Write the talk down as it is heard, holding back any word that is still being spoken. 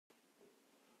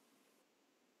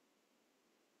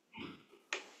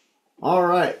All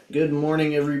right, good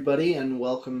morning, everybody, and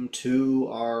welcome to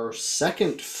our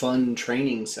second fun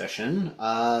training session.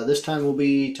 This time we'll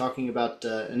be talking about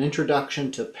an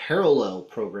introduction to parallel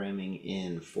programming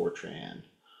in Fortran.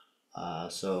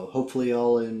 So hopefully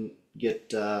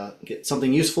get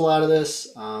something useful out of this.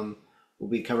 We'll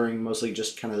be covering mostly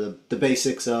just kind of the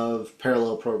basics of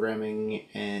parallel programming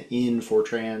in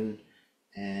Fortran,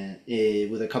 and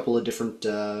with a couple of different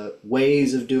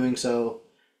ways of doing so,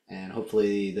 and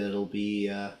hopefully that'll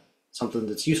be something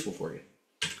that's useful for you.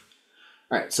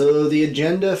 All right, so the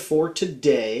agenda for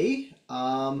today.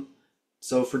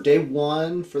 So for day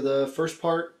one, for the first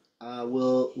part,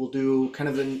 we'll do kind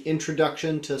of an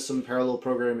introduction to some parallel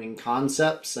programming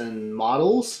concepts and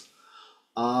models.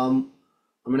 I'm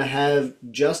going to have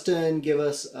Justin give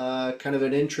us kind of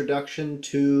an introduction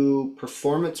to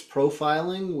performance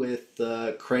profiling with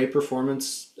the Cray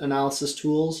performance analysis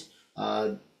tools,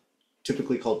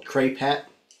 typically called CrayPat.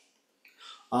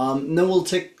 And then we'll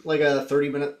take like a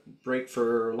 30-minute break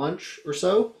for lunch or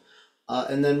so.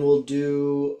 And then we'll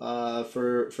do,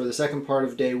 for the second part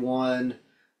of day one,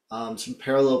 some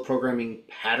parallel programming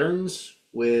patterns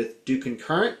with do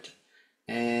concurrent,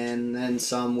 and then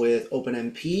some with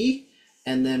OpenMP.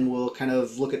 And then we'll kind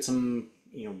of look at some,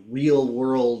 real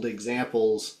world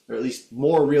examples, or at least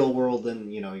more real world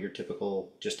than, your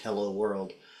typical just hello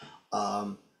world.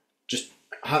 Just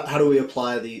how do we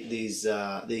apply these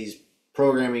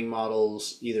programming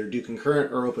models, either do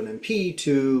concurrent or OpenMP,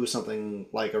 to something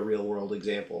like a real world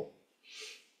example.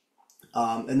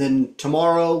 And then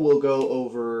tomorrow we'll go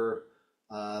over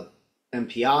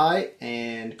MPI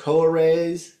and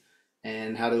coarrays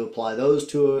and how to apply those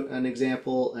to an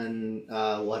example, and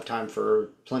we'll have time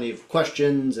for plenty of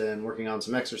questions and working on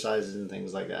some exercises and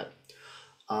things like that.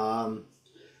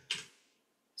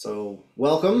 So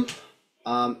welcome.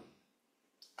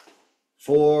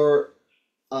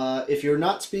 If you're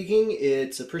not speaking,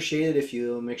 it's appreciated if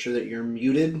you make sure that you're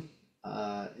muted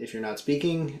if you're not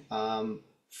speaking.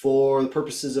 For the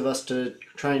purposes of us to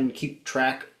try and keep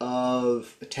track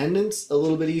of attendance a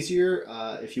little bit easier,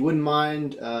 if you wouldn't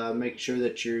mind, make sure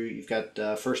that you've got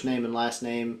first name and last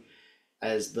name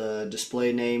as the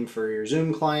display name for your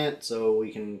Zoom client, so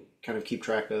we can kind of keep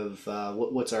track of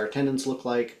what's our attendance look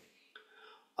like.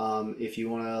 If you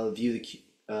want to view the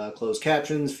closed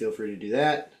captions, feel free to do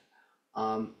that.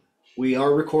 We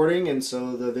are recording, and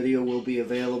so the video will be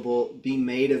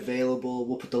made available.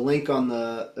 We'll put the link on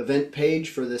the event page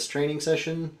for this training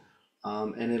session,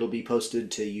 and it'll be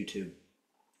posted to YouTube.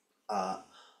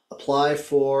 Apply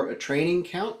for a training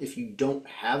account if you don't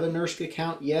have a NERSC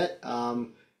account yet.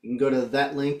 You can go to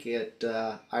that link at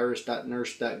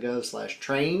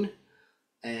iris.nersc.gov/train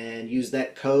and use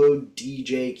that code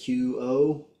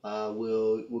DJQO.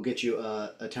 We'll get you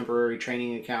a temporary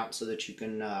training account so that you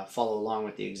can follow along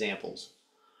with the examples.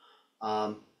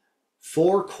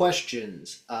 For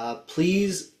questions,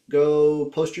 please go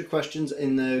post your questions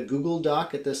in the Google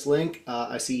Doc at this link.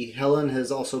 I see Helen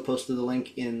has also posted the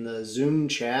link in the Zoom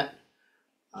chat.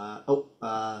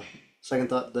 Second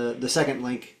thought, the second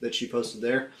link that she posted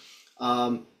there.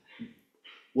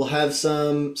 We'll have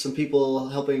some people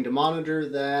helping to monitor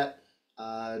that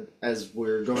as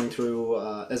we're going through,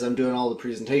 as I'm doing all the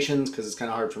presentations, because it's kind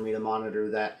of hard for me to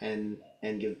monitor that and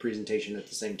give a presentation at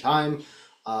the same time.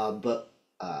 But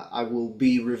I will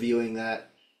be reviewing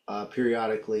that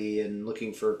periodically and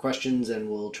looking for questions, and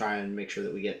we'll try and make sure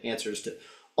that we get answers to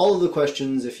all of the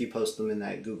questions if you post them in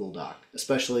that Google Doc.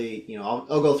 Especially,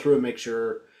 I'll go through and make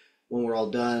sure when we're all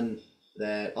done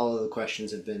that all of the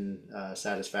questions have been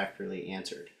satisfactorily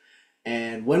answered.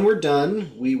 And when we're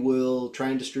done, we will try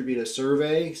and distribute a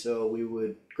survey. So we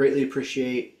would greatly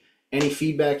appreciate any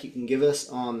feedback you can give us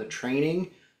on the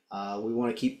training. We want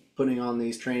to keep putting on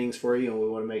these trainings for you, and we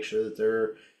want to make sure that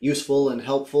they're useful and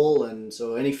helpful. And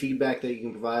so any feedback that you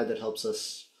can provide that helps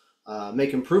us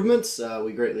make improvements,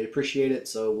 we greatly appreciate it.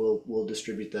 So we'll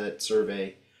distribute that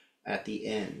survey at the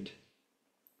end.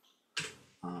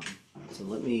 So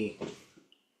let me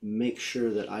make sure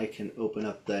that I can open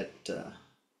up that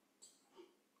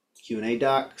Q&A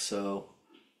doc. So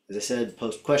as I said,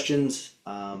 post questions.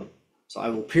 So I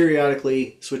will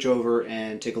periodically switch over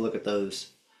and take a look at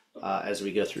those as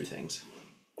we go through things.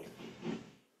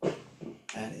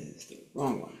 That is the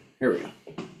wrong one. Here we go.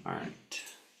 All right.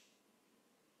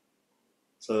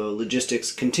 So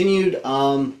logistics continued.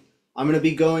 I'm going to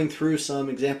be going through some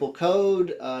example code.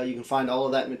 You can find all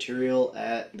of that material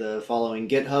at the following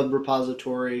GitHub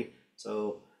repository,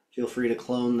 so feel free to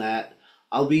clone that.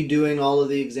 I'll be doing all of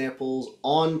the examples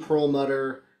on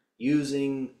Perlmutter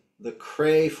using the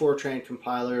Cray Fortran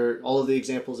compiler. All of the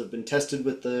examples have been tested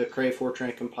with the Cray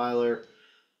Fortran compiler.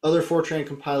 Other Fortran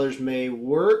compilers may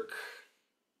work,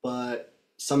 but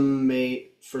some may,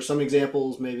 for some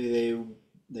examples, maybe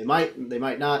they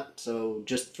might not. So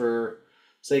just for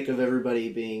sake of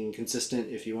everybody being consistent,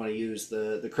 if you want to use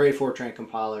the Cray Fortran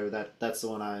compiler, that's the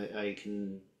one I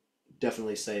can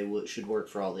definitely say should work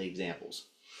for all the examples.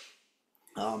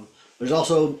 There's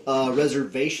also a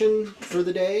reservation for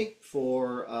the day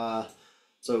for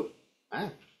so ah,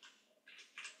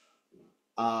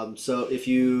 so if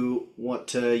you want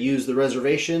to use the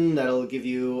reservation, that'll give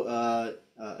you a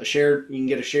shared. You can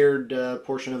get a shared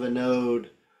portion of a node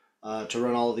to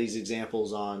run all of these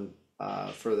examples on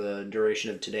for the duration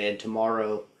of today and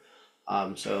tomorrow.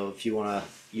 So if you want to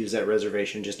use that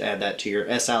reservation, just add that to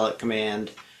your sallet command,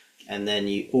 and then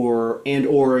or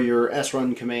your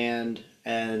srun command,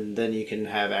 and then you can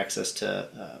have access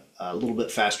to a little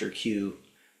bit faster queue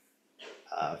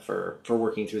for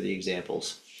working through the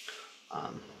examples.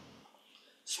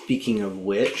 Speaking of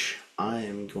which, I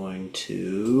am going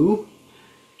to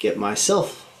get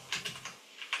myself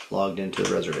logged into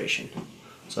the reservation.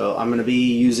 So I'm going to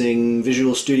be using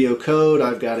Visual Studio Code.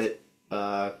 I've got it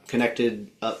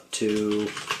connected up to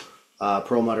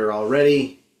Perlmutter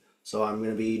already. So I'm going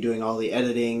to be doing all the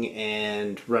editing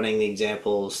and running the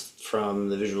examples from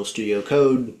the Visual Studio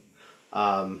Code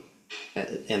and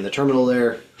the terminal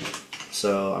there.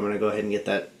 So I'm going to go ahead and get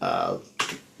that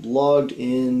logged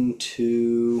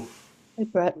into. Hey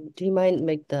Brett, do you mind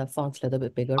make the fonts a little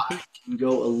bit bigger, I please? can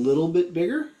go a little bit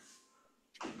bigger.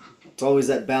 It's always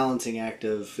that balancing act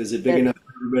of, is it big That enough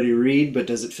for everybody to read, but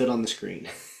does it fit on the screen?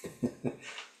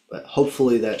 But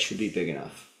hopefully that should be big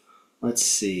enough. Let's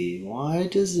see. Why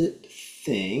does it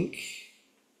think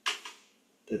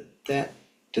that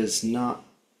does not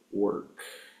work?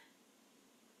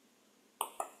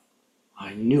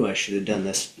 I knew I should have done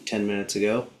this 10 minutes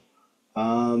ago.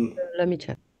 let me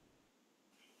check.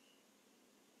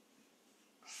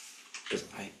 'Cause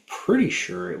I'm pretty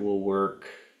sure it will work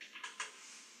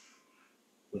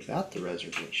without the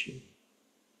reservation.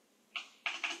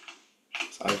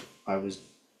 So I was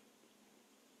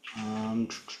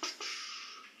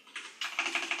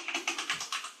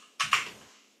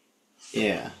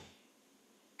yeah.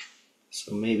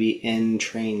 So maybe N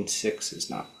train 6 is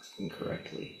not working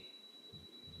correctly.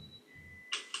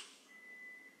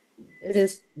 It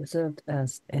is reserved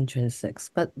as entrance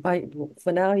 6, but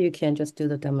for now you can just do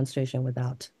the demonstration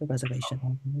without the reservation.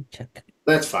 Let me check.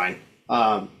 That's fine.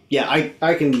 Yeah,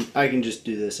 I can just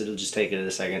do this. It'll just take it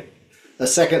a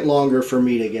second longer for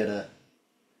me to get an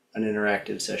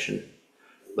interactive session,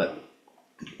 but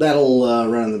that'll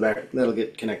run in the back. That'll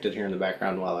get connected here in the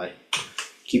background while I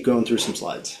keep going through some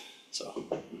slides. So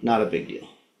not a big deal.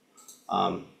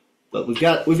 But we've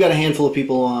got a handful of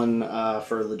people on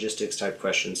for logistics type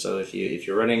questions. So if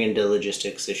you're running into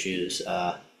logistics issues,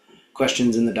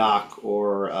 questions in the doc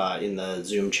or in the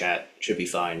Zoom chat should be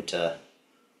fine to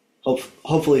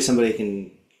hopefully somebody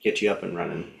can get you up and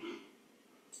running.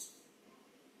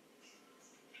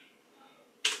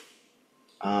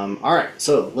 All right,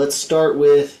 so let's start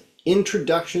with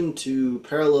introduction to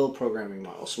parallel programming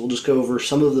models. So we'll just go over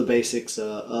some of the basics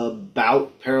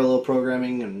about parallel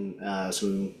programming and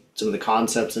some of the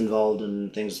concepts involved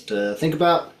and things to think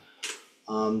about.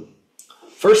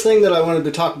 First thing that I wanted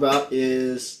to talk about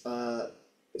is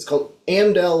it's called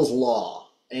Amdahl's law,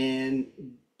 and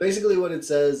basically what it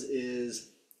says is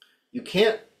you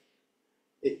can't.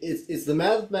 It's the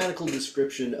mathematical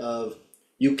description of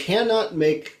you cannot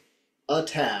make a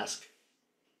task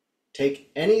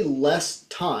take any less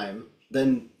time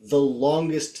than the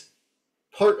longest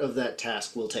part of that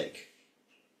task will take,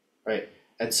 right?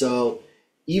 And so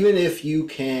even if you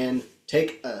can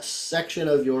take a section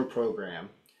of your program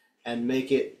and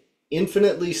make it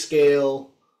infinitely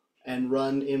scale and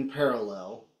run in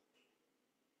parallel,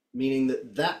 meaning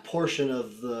that that portion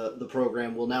of the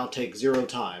program will now take zero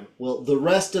time, well, the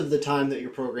rest of the time that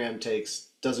your program takes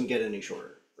doesn't get any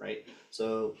shorter, right?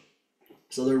 So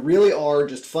there really are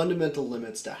just fundamental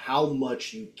limits to how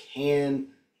much you can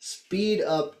speed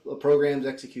up a program's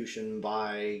execution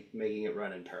by making it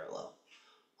run in parallel.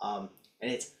 And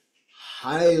it's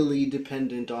highly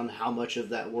dependent on how much of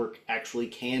that work actually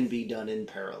can be done in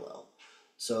parallel.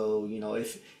 So,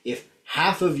 if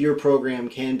half of your program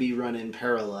can be run in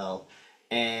parallel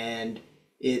and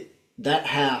that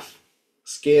half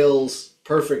scales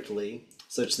perfectly,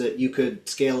 such that you could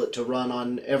scale it to run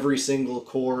on every single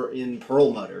core in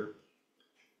Perlmutter,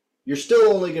 you're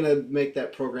still only going to make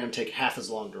that program take half as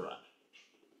long to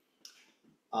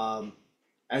run.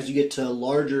 As you get to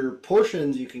larger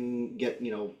portions, you can get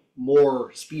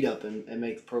more speed up and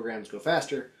make the programs go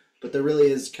faster. But there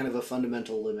really is kind of a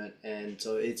fundamental limit, and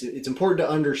so it's important to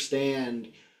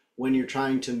understand when you're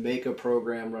trying to make a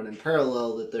program run in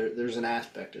parallel, that there's an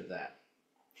aspect of that.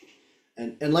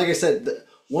 And like I said,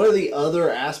 one of the other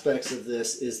aspects of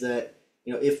this is that,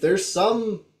 if there's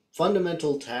some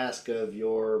fundamental task of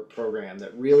your program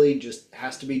that really just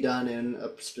has to be done in a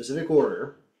specific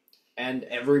order, and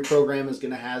every program is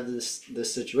going to have this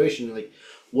situation, like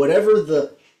whatever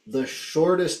the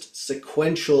shortest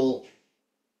sequential,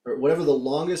 or whatever the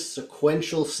longest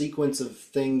sequential sequence of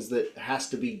things that has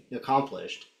to be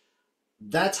accomplished,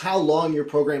 that's how long your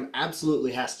program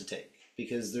absolutely has to take,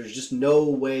 because there's just no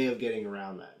way of getting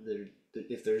around that.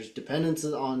 If there's dependence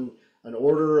on an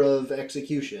order of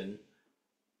execution,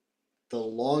 the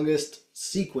longest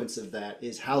sequence of that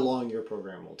is how long your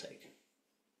program will take.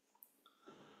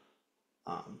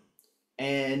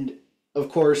 And of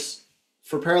course,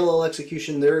 for parallel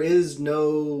execution, there is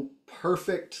no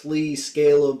perfectly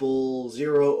scalable,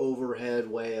 zero overhead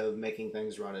way of making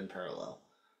things run in parallel.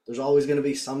 There's always going to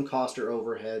be some cost or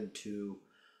overhead to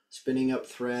spinning up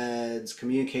threads,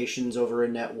 communications over a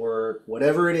network,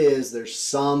 whatever it is, there's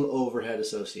some overhead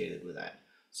associated with that.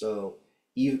 So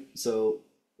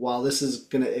while this is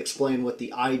going to explain what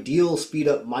the ideal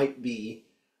speedup might be,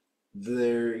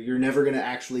 you're never going to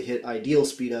actually hit ideal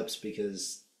speedups,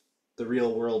 because the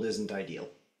real world isn't ideal.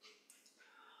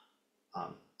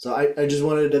 So I just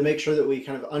wanted to make sure that we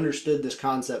kind of understood this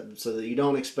concept, so that you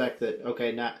don't expect that,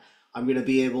 okay, now I'm going to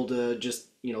be able to just,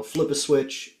 flip a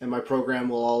switch and my program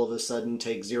will all of a sudden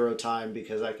take 0 time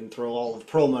because I can throw all of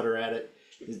Perlmutter at it.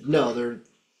 No,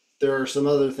 there are some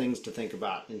other things to think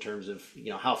about in terms of,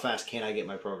 how fast can I get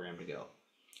my program to go?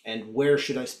 And where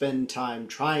should I spend time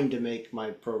trying to make my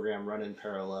program run in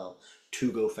parallel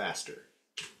to go faster?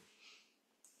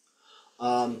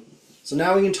 So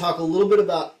now we can talk a little bit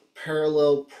about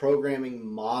parallel programming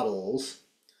models.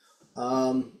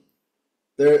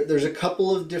 There's a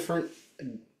couple of different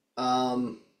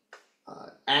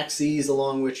axes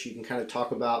along which you can kind of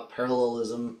talk about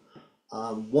parallelism.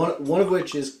 One of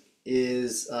which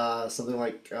is something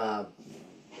like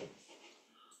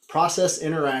process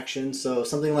interaction. So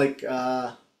something like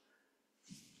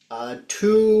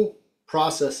two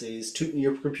processes,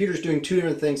 your computer's doing two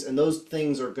different things, and those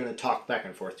things are going to talk back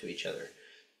and forth to each other.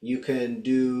 You can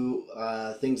do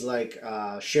things like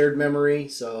shared memory.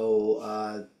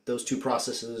 So those two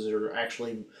processes are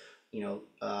actually,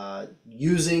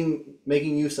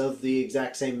 making use of the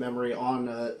exact same memory on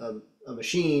a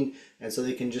machine, and so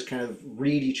they can just kind of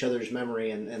read each other's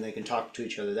memory, and they can talk to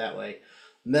each other that way.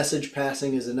 Message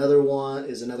passing is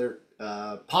another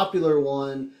popular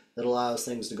one that allows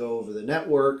things to go over the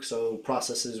network. So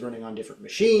processes running on different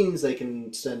machines, they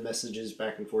can send messages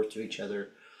back and forth to each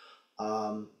other.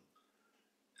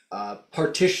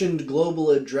 Partitioned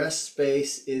global address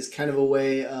space is kind of a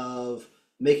way of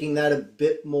making that a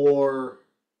bit more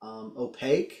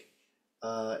opaque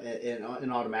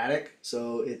and automatic.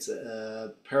 So it's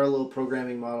a parallel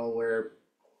programming model where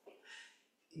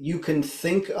you can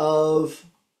think of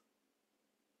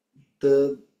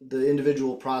the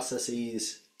individual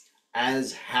processes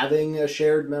as having a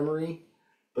shared memory,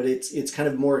 but it's kind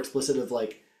of more explicit of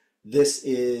like, this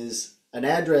is an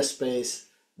address space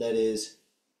that is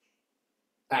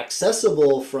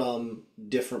accessible from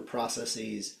different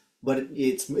processes, but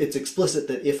it's explicit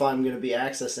that if I'm going to be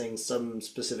accessing some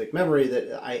specific memory,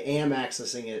 that I am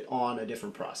accessing it on a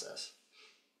different process.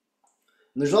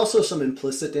 And there's also some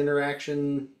implicit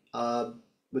interaction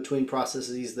between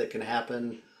processes that can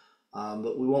happen,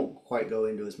 but we won't quite go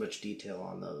into as much detail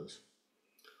on those.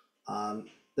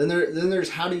 Then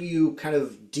there's how do you kind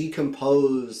of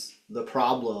decompose the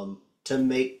problem to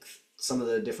make some of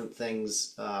the different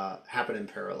things happen in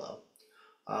parallel.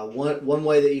 One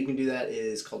way that you can do that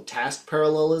is called task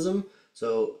parallelism.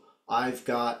 So I've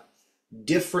got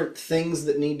different things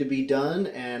that need to be done,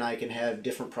 and I can have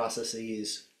different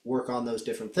processes work on those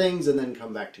different things and then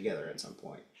come back together at some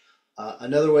point.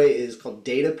 Another way is called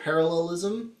data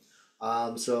parallelism.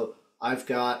 So I've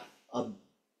got a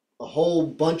whole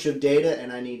bunch of data,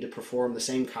 and I need to perform the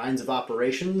same kinds of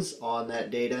operations on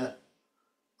that data.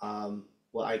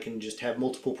 Well, I can just have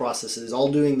multiple processes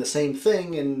all doing the same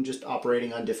thing and just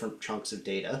operating on different chunks of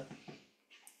data.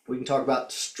 We can talk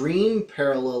about stream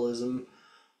parallelism.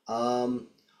 I'm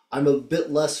a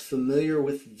bit less familiar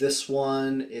with this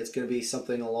one. It's going to be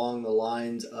something along the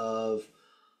lines of,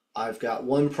 I've got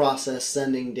one process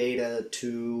sending data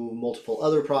to multiple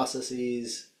other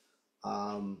processes,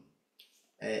 and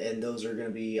those are going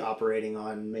to be operating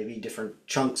on maybe different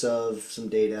chunks of some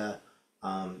data,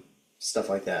 stuff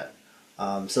like that.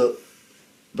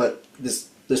 But this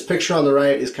picture on the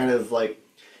right is kind of like,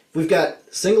 we've got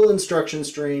single instruction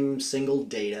stream, single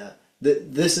data.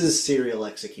 This is serial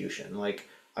execution. Like,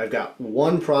 I've got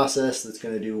one process that's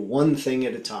going to do one thing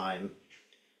at a time.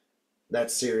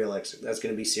 That's that's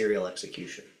going to be serial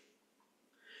execution.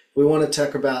 We want to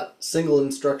talk about single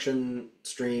instruction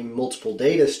stream, multiple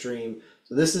data stream.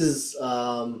 So this is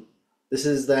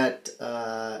that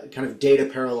kind of data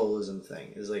parallelism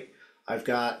thing. Is like I've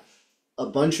got a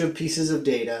bunch of pieces of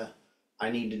data. I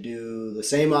need to do the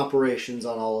same operations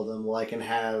on all of them. Well, I can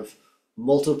have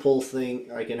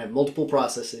I can have multiple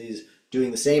processes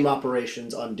doing the same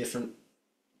operations on different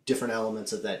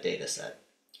elements of that data set.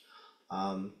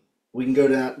 We can go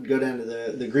down to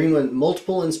the green one,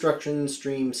 multiple instruction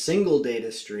stream, single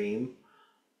data stream.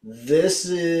 This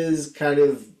is kind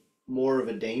of more of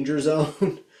a danger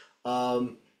zone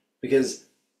because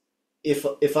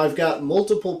if I've got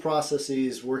multiple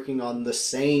processes working on the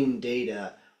same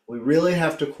data, we really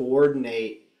have to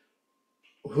coordinate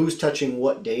who's touching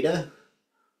what data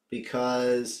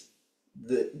because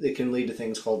it can lead to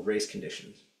things called race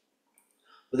conditions.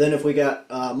 But then if we got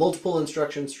multiple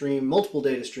instruction stream, multiple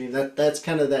data stream, that's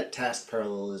kind of that task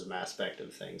parallelism aspect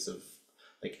of things. Of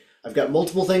like I've got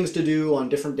multiple things to do on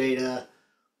different data.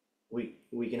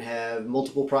 We can have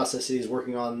multiple processes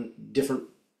working on different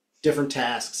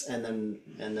tasks, and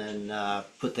then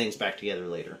put things back together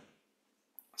later.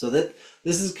 So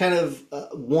this is kind of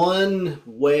one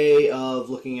way of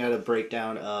looking at a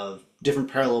breakdown of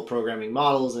different parallel programming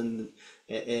models and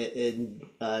in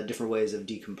different ways of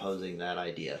decomposing that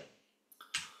idea.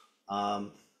 A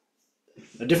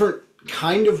different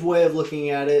kind of way of looking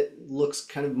at it looks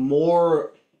kind of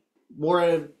more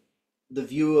at the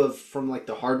view of from like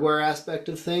the hardware aspect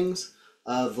of things,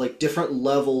 of like different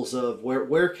levels of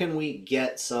where can we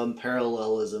get some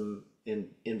parallelism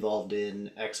involved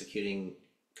in executing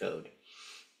code.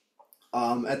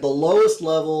 At the lowest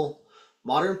level,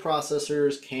 modern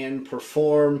processors can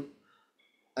perform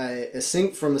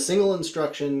from a single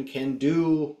instruction, can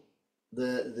do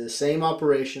the same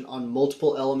operation on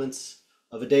multiple elements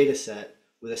of a data set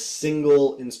with a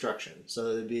single instruction.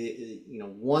 So it'd be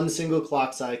one single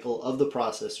clock cycle of the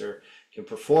processor can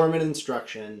perform an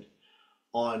instruction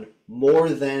on more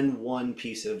than one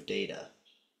piece of data.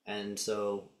 And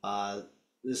so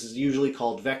this is usually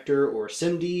called vector or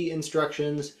SIMD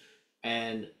instructions.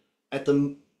 And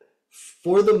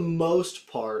for the most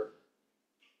part,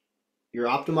 your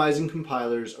optimizing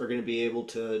compilers are going to be able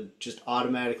to just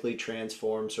automatically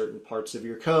transform certain parts of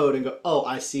your code and go, oh,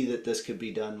 I see that this could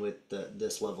be done with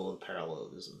this level of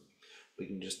parallelism. We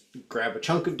can just grab a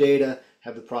chunk of data,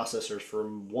 have the processors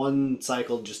from one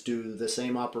cycle just do the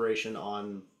same operation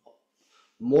on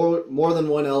more than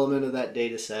one element of that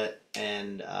data set,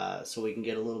 and so we can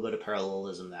get a little bit of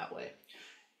parallelism that way.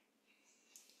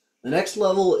 The next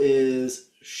level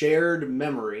is shared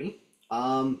memory.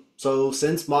 So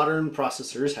since modern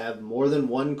processors have more than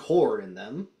one core in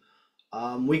them,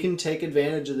 we can take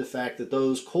advantage of the fact that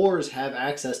those cores have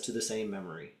access to the same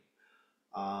memory.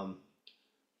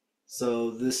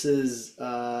 So this is,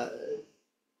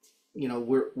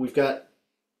 we've got,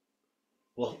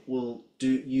 we'll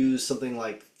use something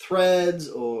like threads,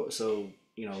 or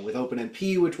with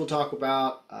OpenMP, which we'll talk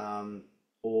about,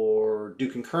 or do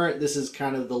concurrent. This is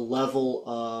kind of the level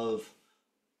of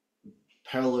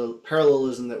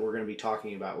parallelism that we're going to be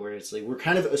talking about, where it's like we're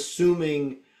kind of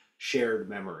assuming shared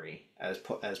memory as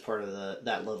part of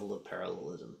that level of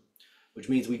parallelism, which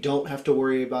means we don't have to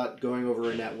worry about going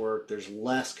over a network. There's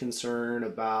less concern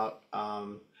about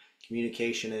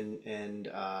communication and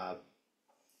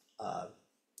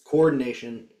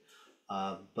coordination,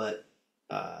 but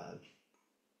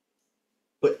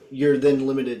you're then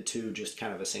limited to just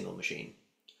kind of a single machine.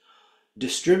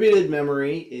 Distributed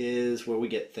memory is where we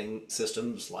get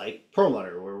systems like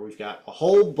Perlmutter, where we've got a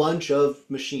whole bunch of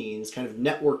machines kind of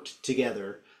networked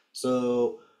together.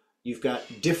 So you've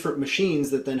got different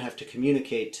machines that then have to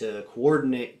communicate to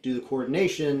do the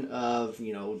coordination of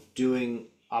doing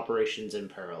operations in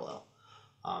parallel.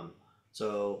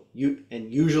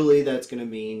 Usually that's going to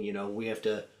mean we have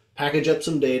to package up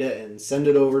some data and send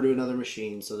it over to another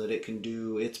machine so that it can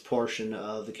do its portion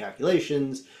of the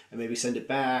calculations and maybe send it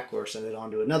back or send it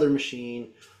on to another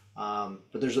machine.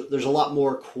 But there's a lot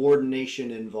more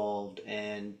coordination involved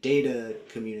and data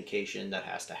communication that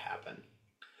has to happen.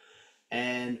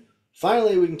 And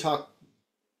finally, we can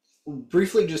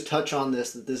briefly just touch on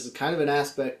this, that this is kind of an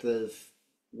aspect of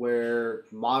where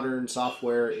modern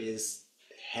software is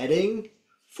heading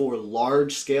for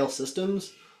large scale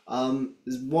systems.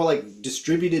 Is more like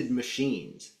distributed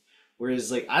machines,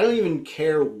 whereas like I don't even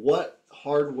care what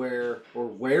hardware or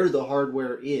where the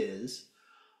hardware is.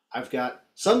 I've got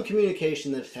some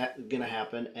communication that's going to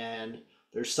happen, and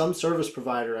there's some service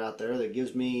provider out there that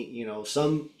gives me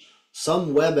some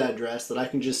some web address that I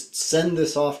can just send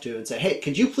this off to and say, hey,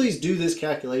 could you please do this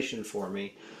calculation for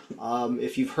me?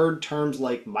 If you've heard terms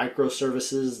like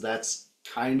microservices, that's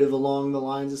kind of along the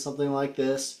lines of something like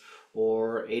this,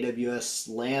 or AWS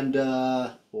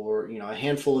Lambda, or a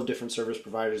handful of different service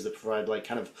providers that provide like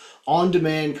kind of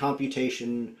on-demand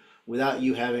computation without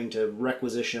you having to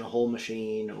requisition a whole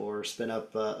machine or spin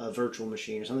up a virtual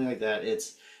machine or something like that.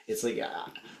 It's like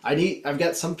I've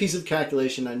got some piece of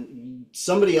calculation and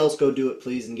somebody else go do it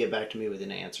please and get back to me with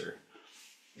an answer.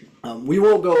 We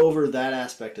won't go over that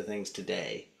aspect of things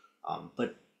today,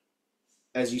 but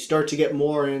as you start to get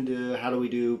more into how do we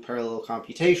do parallel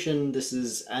computation, this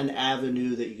is an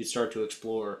avenue that you could start to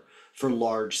explore for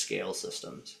large scale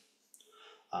systems.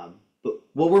 But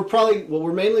what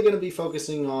we're mainly going to be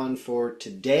focusing on for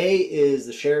today is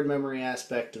the shared memory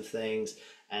aspect of things,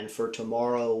 and for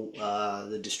tomorrow,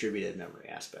 the distributed memory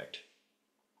aspect.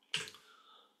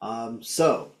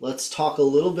 So let's talk a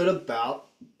little bit about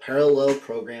parallel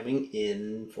programming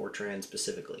in Fortran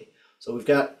specifically. So we've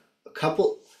got a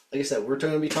couple, like I said, we're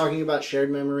going to be talking about shared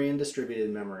memory and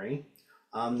distributed memory.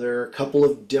 There are a couple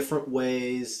of different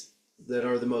ways that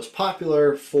are the most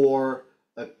popular for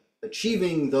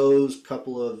achieving those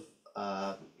couple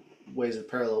of ways of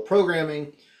parallel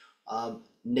programming.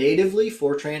 Natively,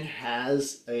 Fortran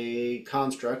has a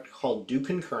construct called do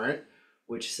concurrent,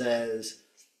 which says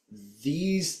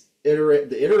the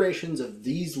iterations of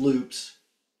these loops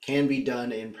can be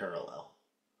done in parallel.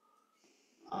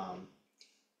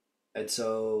 And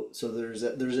so there's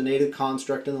a native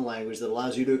construct in the language that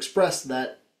allows you to express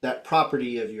that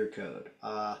property of your code.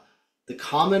 The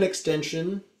common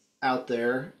extension out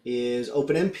there is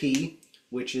OpenMP,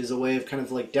 which is a way of kind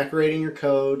of like decorating your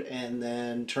code and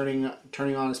then turning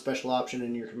on a special option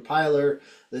in your compiler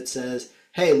that says,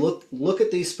 hey, look at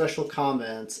these special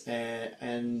comments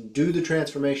and do the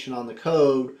transformation on the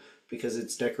code, because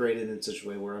it's decorated in such a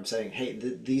way where I'm saying, hey,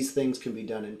 these things can be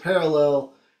done in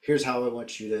parallel. Here's how I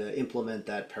want you to implement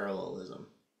that parallelism.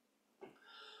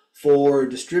 For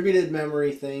distributed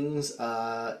memory things,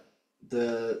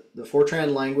 the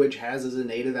Fortran language has as a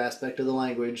native aspect of the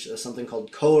language something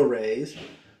called coarrays,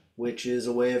 which is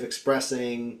a way of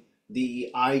expressing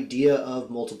the idea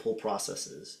of multiple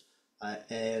processes.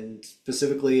 And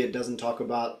specifically, it doesn't talk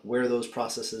about where those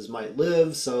processes might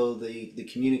live, so the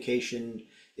communication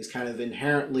is kind of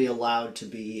inherently allowed to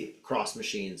be cross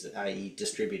machines, i.e.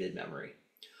 distributed memory.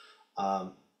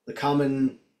 The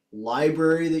common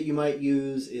library that you might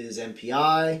use is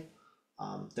MPI.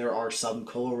 There are some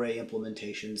coarray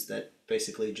implementations that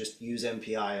basically just use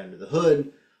MPI under the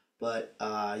hood, but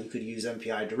you could use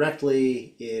MPI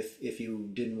directly if you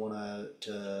didn't want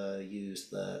to use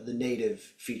the native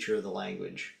feature of the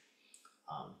language.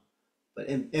 But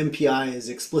MPI is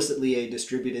explicitly a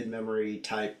distributed memory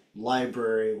type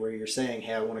library where you're saying,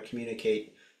 hey, I want to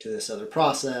communicate to this other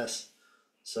process,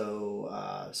 so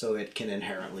it can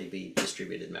inherently be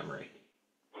distributed memory.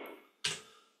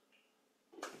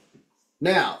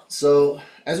 Now, so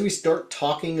as we start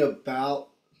talking about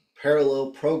parallel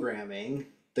programming,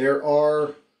 there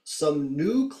are some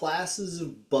new classes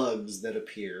of bugs that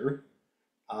appear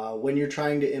when you're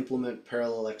trying to implement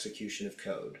parallel execution of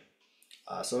code.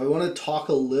 So I want to talk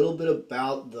a little bit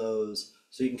about those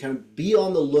so you can kind of be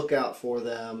on the lookout for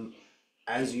them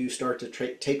as you start to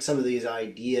take some of these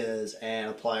ideas and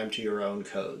apply them to your own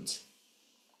codes.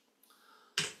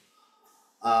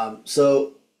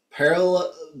 So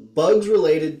parallel bugs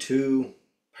related to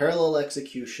parallel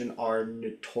execution are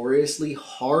notoriously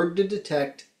hard to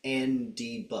detect and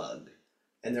debug,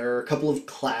 and there are a couple of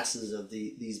classes of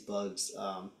these bugs.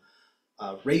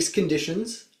 Race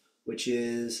conditions, which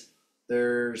is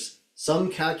there's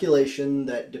some calculation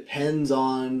that depends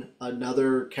on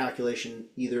another calculation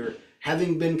either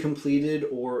having been completed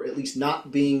or at least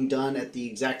not being done at the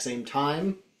exact same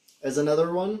time as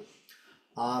another one.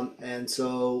 And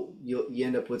so you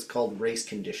end up with what's called race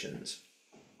conditions.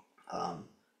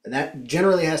 And that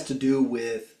generally has to do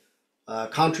with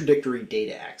contradictory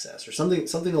data access or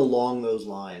something along those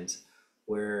lines,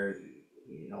 where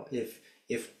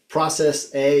if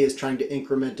process A is trying to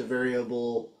increment a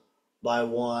variable by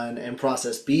 1 and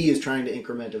process B is trying to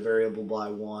increment a variable by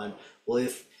 1, well,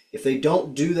 if they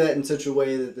don't do that in such a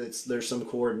way that there's some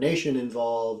coordination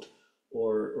involved,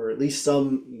 or at least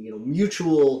some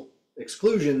mutual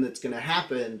exclusion that's going to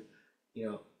happen,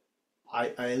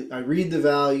 I read the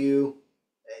value,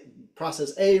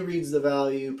 process A reads the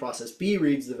value, process B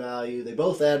reads the value, they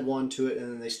both add 1 to it,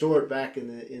 and then they store it back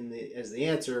as the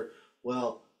answer.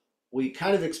 Well, we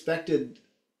kind of expected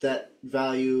that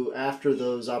value after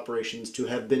those operations to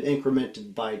have been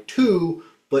incremented by 2,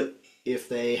 but if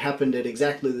they happened at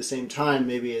exactly the same time,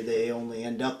 maybe they only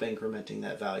end up incrementing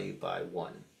that value by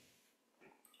 1.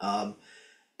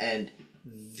 And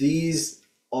these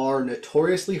are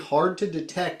notoriously hard to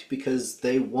detect because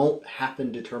they won't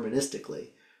happen deterministically,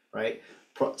 right?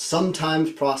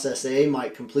 Sometimes process A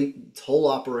might complete its whole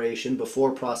operation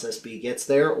before process B gets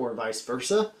there, or vice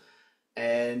versa.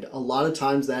 And a lot of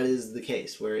times that is the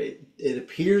case, where it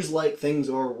appears like things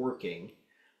are working,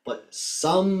 but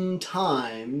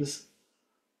sometimes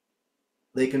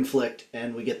they conflict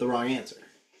and we get the wrong answer.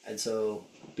 And so,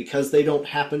 because they don't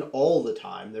happen all the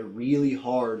time, they're really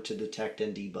hard to detect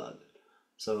and debug.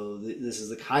 So this is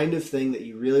the kind of thing that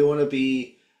you really want to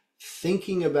be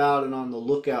thinking about and on the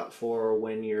lookout for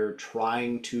when you're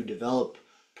trying to develop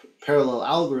parallel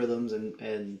algorithms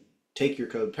and take your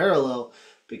code parallel,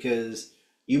 because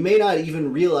you may not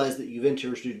even realize that you've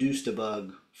introduced a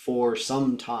bug for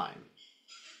some time.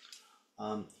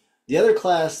 The other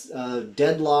class,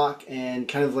 deadlock, and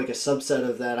kind of like a subset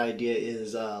of that idea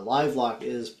is live lock.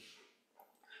 Is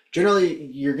generally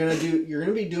you're gonna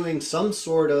be doing some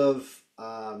sort of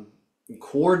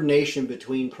coordination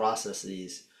between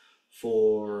processes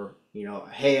for,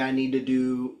 hey, I need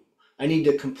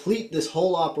to complete this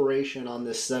whole operation on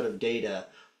this set of data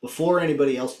before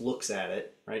anybody else looks at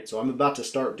it, right? So I'm about to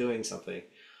start doing something.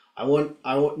 I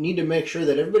need to make sure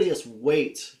that everybody else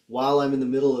waits while I'm in the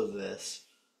middle of this,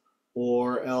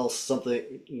 or else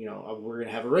something, we're going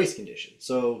to have a race condition.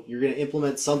 So you're going to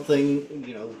implement something,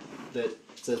 that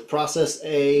says process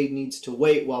A needs to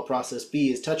wait while process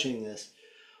B is touching this.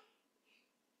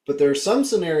 But there are some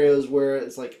scenarios where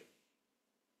it's like,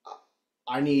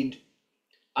 I need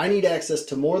access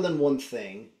to more than one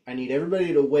thing. I need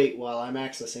everybody to wait while I'm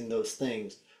accessing those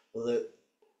things. But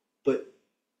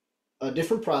a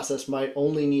different process might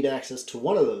only need access to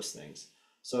one of those things.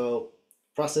 So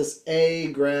process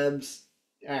A grabs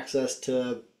access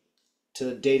to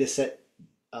data set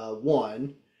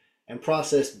 1, and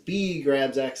process B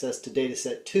grabs access to data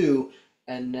set 2,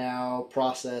 and now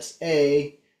process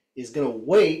A is going to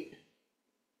wait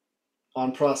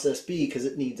on process B because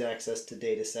it needs access to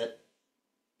data set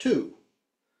 2.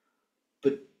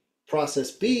 But process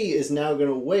B is now going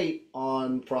to wait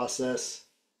on process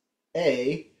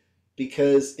A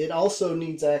because it also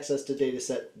needs access to data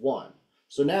set 1.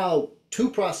 So now two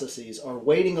processes are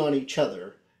waiting on each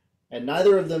other, and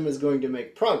neither of them is going to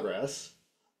make progress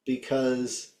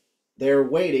because they're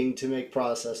waiting to make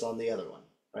progress on the other one,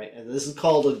 right? And this is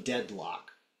called a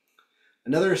deadlock.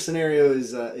 Another scenario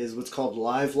is what's called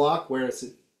live lock, where it's,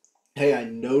 hey, I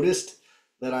noticed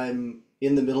that I'm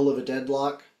in the middle of a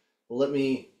deadlock. Well, let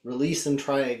me release and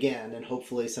try again, and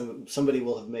hopefully somebody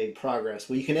will have made progress.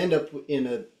 Well, you can end up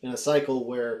in a cycle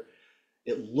where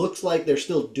it looks like they're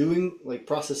still doing, like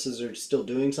processes are still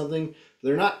doing something, but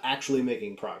they're not actually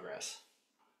making progress.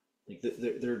 Like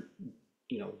they're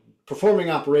performing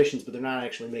operations, but they're not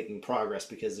actually making progress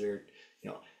because they're,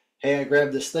 hey, I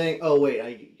grabbed this thing. Oh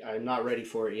wait, I'm not ready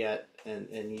for it yet,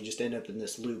 and you just end up in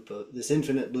this loop of this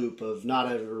infinite loop of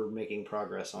not ever making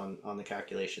progress on the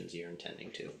calculations you're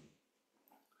intending to.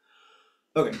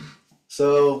 Okay,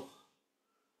 so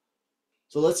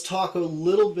let's talk a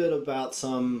little bit about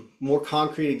some more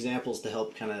concrete examples to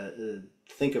help kind of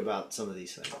think about some of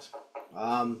these things.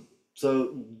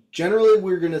 So generally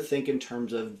we're going to think in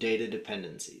terms of data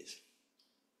dependencies.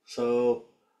 So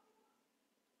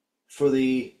for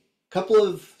the couple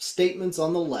of statements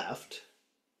on the left,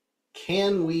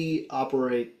 can we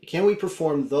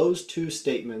perform those two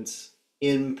statements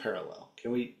in parallel?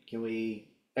 Can we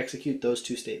execute those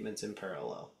two statements in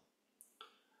parallel?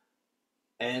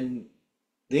 And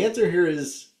the answer here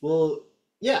is, well,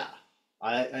 yeah.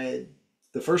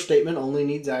 The first statement only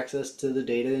needs access to the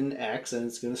data in X, and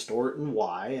it's going to store it in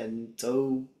Y,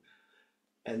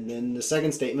 and then the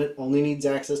second statement only needs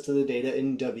access to the data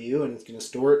in W, and it's going to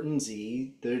store it in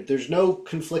Z. There's no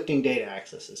conflicting data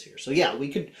accesses here. So yeah, we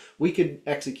could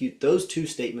execute those two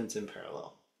statements in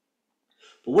parallel.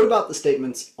 But what about the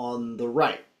statements on the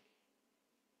right?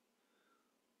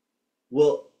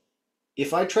 Well,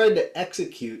 if I tried to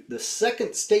execute the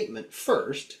second statement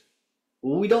first,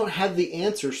 well, we don't have the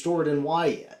answer stored in Y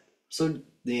yet. So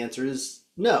the answer is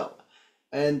no.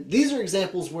 And these are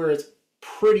examples where it's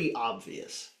pretty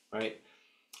obvious, right?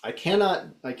 I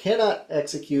cannot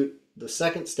execute the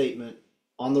second statement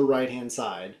on the right-hand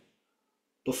side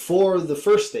before the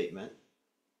first statement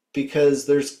because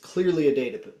there's clearly a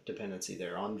data dependency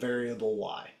there on variable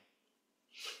Y.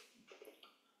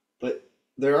 But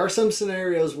there are some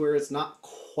scenarios where it's not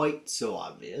quite so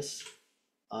obvious.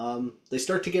 They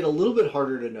start to get a little bit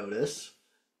harder to notice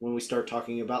when we start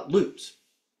talking about loops.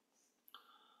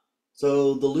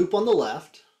 So the loop on the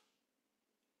left,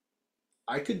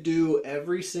 I could do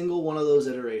every single one of those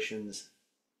iterations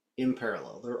in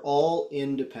parallel. They're all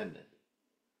independent.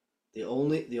 The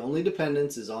only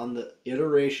dependence is on the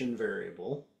iteration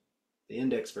variable, the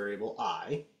index variable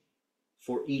I,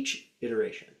 for each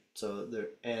iteration. So there,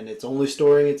 and it's only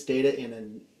storing its data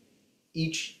in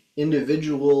each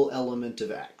individual element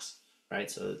of X, right?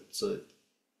 So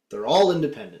they're all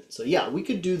independent. So yeah, we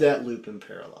could do that loop in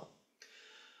parallel.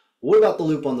 What about the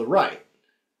loop on the right?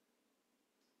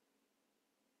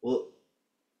 Well,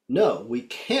 no, we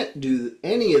can't do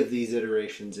any of these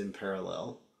iterations in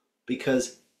parallel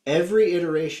because every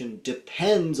iteration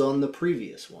depends on the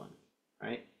previous one,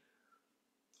 right?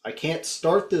 I can't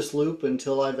start this loop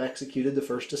until I've executed the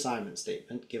first assignment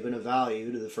statement, given a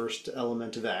value to the first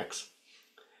element of X.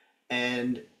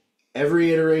 And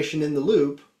every iteration in the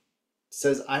loop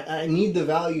says I need the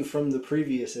value from the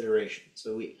previous iteration.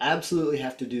 So we absolutely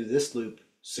have to do this loop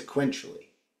sequentially.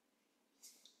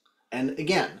 And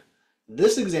again,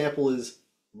 this example is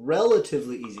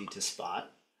relatively easy to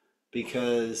spot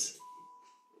because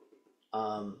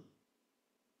um,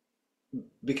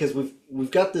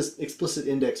 we've got this explicit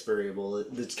index variable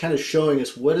that's kind of showing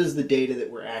us what is the data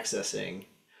that we're accessing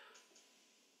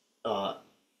uh,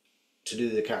 to do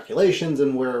the calculations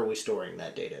and where are we storing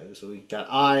that data. So we've got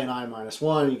I and I minus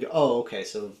 1. You go, oh, okay,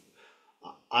 so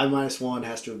I minus 1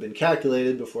 has to have been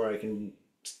calculated before I can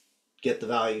get the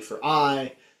value for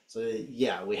I. So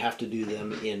yeah, we have to do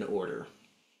them in order.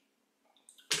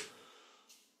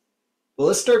 Well,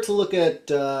 let's start to look at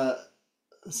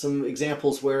some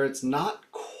examples where it's not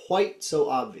quite so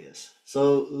obvious.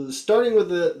 So starting with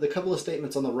the couple of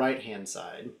statements on the right-hand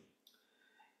side,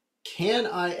 can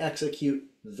I execute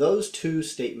those two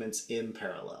statements in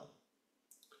parallel?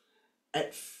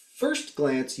 At first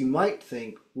glance, you might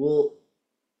think, well,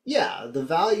 yeah, the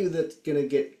value that's going to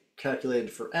get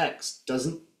calculated for X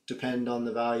doesn't depend on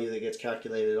the value that gets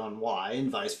calculated on Y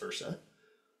and vice versa.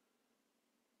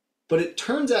 But it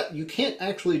turns out you can't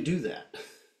actually do that.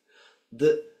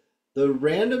 The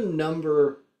random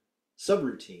number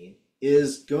subroutine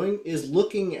is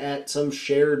looking at some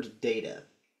shared data.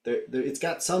 It's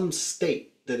got some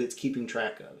state that it's keeping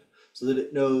track of, so that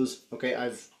it knows, okay,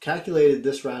 I've calculated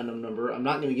this random number. I'm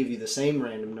not going to give you the same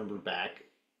random number back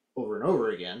over and over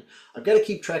again. I've got to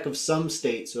keep track of some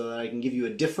state so that I can give you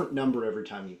a different number every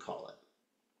time you call it.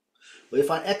 But if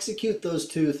I execute those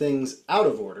two things out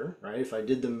of order, right? If I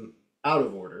did them out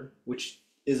of order, which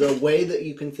is a way that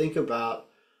you can think about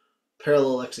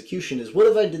parallel execution, is what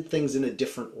if I did things in a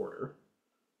different order?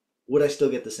 Would I still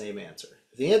get the same answer?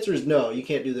 If the answer is no, you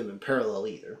can't do them in parallel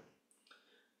either.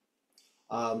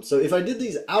 So if I did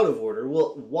these out of order,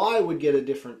 well, Y would get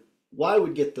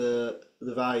the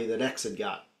value that X had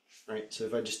got, right? So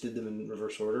if I just did them in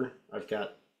reverse order,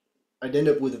 I'd end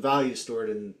up with the value stored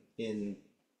in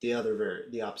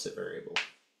the opposite variable.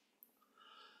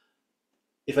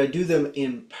 If I do them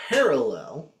in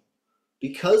parallel,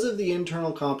 because of the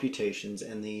internal computations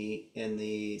and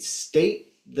the state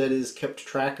that is kept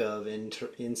track of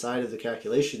inside of the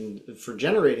calculation for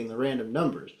generating the random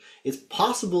numbers, it's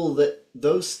possible that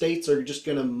those states are just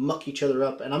going to muck each other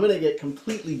up, and I'm going to get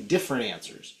completely different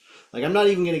answers. Like, I'm not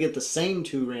even going to get the same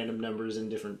two random numbers in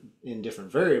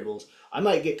different variables. I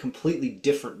might get completely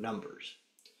different numbers,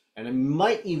 and I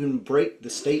might even break the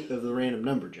state of the random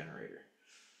number generator.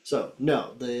 So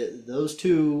no, those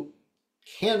two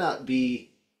cannot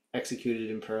be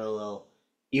executed in parallel,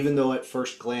 even though at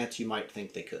first glance you might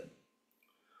think they could.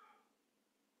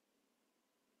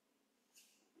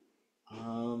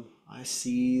 I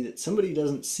see that somebody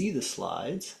doesn't see the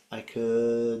slides. I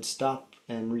could stop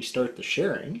and restart the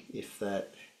sharing if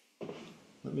that.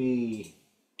 Let me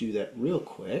do that real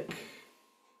quick.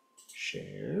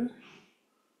 Share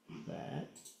that.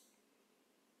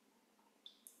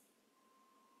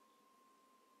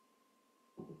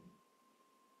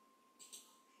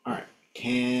 All right,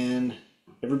 can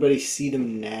everybody see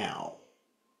them now?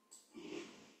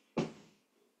 Pull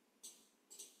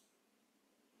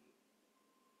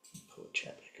the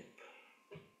chat back up.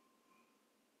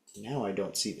 Now I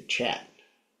don't see the chat.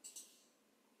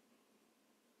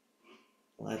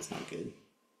 Well, that's not good.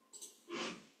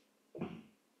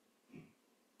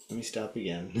 Let me stop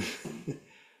again.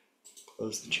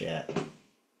 Close the chat.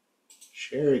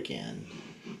 Share again.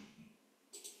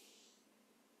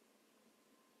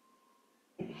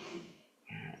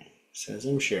 Alright, says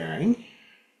I'm sharing.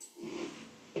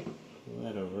 Pull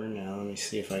that over. Now let me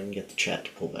see if I can get the chat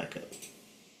to pull back up.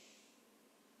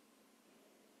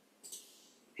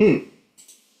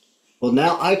 Well,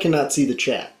 now I cannot see the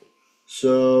chat.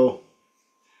 So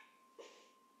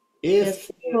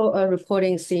if people are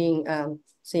reporting seeing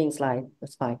slide,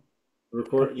 that's fine.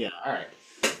 report, yeah, all right.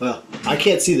 Well, I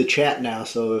can't see the chat now,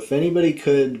 so if anybody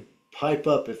could pipe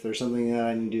up if there's something that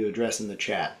I need to address in the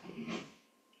chat,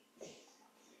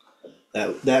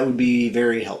 that would be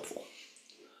very helpful.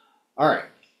 All right.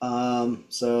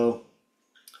 So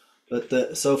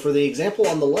for the example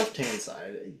on the left hand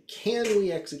side, can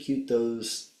we execute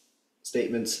those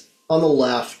statements on the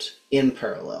left in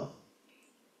parallel?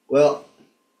 Well,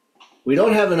 we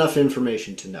don't have enough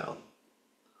information to know,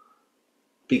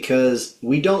 because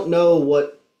we don't know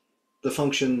what the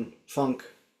function func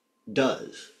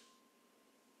does.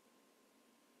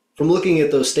 From looking at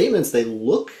those statements, they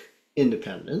look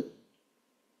independent.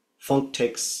 Func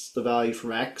takes the value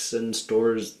from x and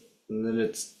stores, and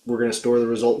then we're going to store the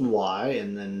result in y,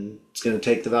 and then it's going to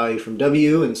take the value from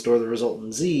w and store the result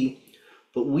in z.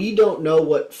 But we don't know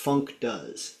what func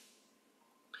does.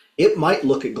 It might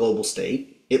look at global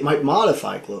state. It might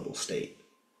modify global state.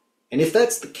 And if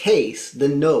that's the case,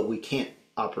 then no, we can't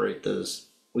operate those.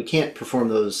 We can't perform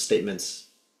those statements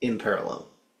in parallel.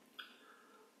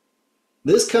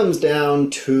 This comes down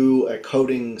to a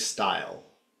coding style,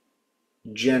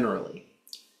 generally,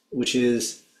 which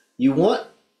is the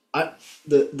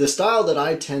style that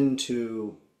I tend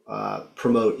to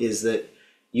promote is that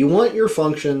you want your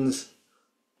functions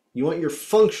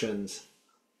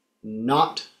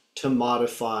not to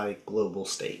modify global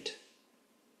state.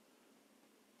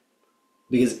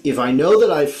 Because if I know that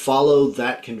I follow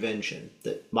that convention,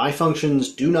 that my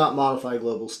functions do not modify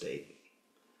global state,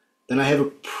 then I have a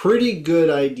pretty good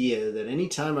idea that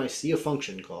anytime I see a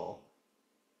function call,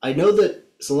 I know that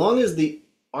so long as the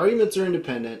arguments are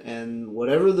independent and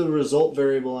whatever the result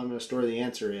variable I'm going to store the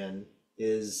answer in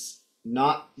is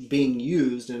not being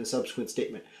used in a subsequent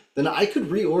statement, then I could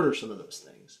reorder some of those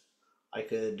things. I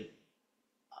could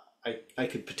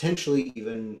potentially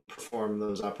even perform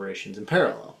those operations in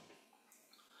parallel.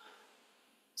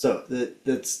 So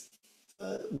that's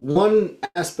one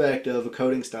aspect of a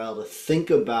coding style to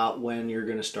think about when you're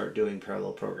going to start doing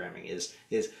parallel programming is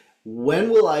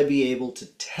when will I be able to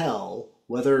tell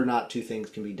whether or not two things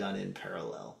can be done in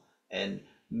parallel? And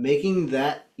making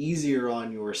that easier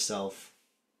on yourself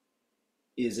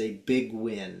is a big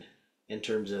win in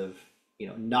terms of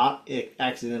not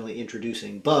accidentally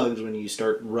introducing bugs when you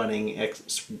start running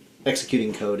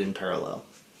executing code in parallel.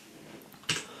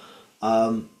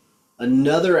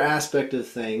 Another aspect of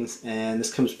things, and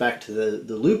this comes back to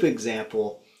the loop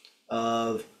example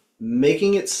of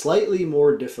making it slightly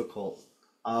more difficult,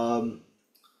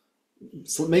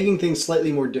 making things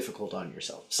slightly more difficult on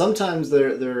yourself. Sometimes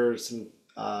there are certain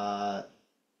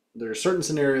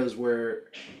scenarios where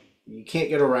you can't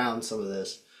get around some of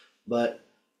this, but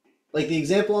like the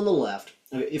example on the left,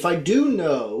 if I do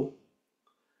know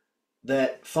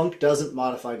that func doesn't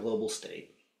modify global state,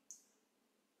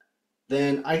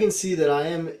 then I can see that I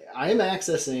am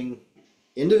accessing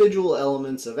individual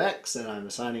elements of x and I'm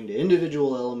assigning to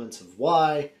individual elements of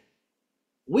y.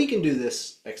 We can do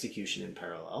this execution in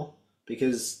parallel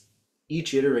because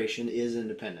each iteration is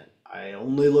independent. I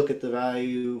only look at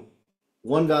the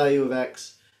one value of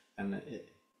x and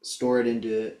store it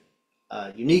into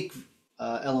unique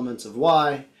elements of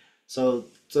y. So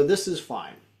this is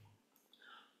fine.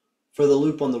 For the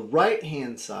loop on the right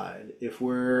hand side, if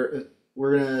we're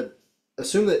going to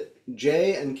assume that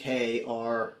j and k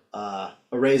are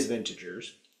arrays of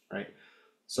integers, right?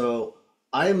 So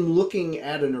I'm looking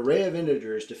at an array of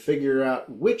integers to figure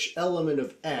out which element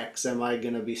of x am I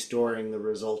going to be storing the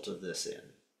result of this in.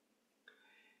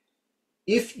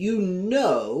 If you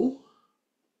know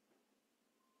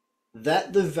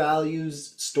that the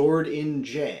values stored in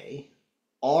j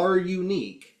are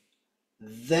unique,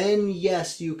 then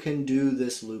yes, you can do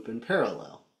this loop in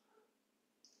parallel.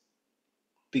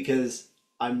 Because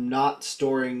I'm not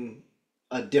storing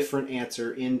a different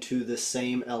answer into the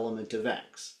same element of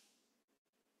x.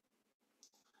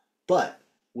 But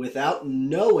without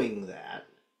knowing that,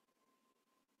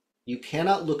 you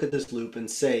cannot look at this loop and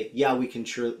say, yeah, we can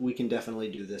definitely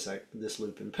do this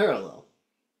loop in parallel.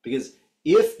 Because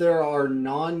if there are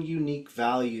non-unique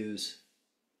values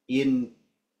in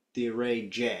the array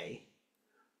j,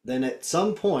 then at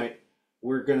some point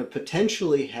we're going to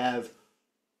potentially have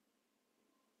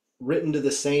written to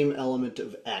the same element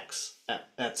of x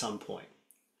at some point.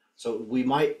 So we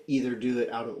might either do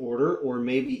it out of order or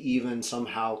maybe even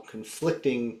somehow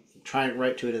conflicting, trying to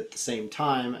write to it at the same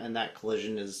time, and that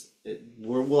collision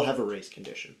we'll have a race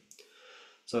condition.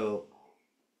 So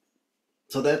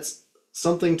that's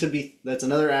something that's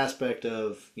another aspect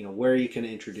of where you can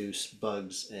introduce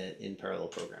bugs in parallel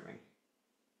programming.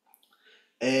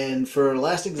 And for our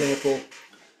last example,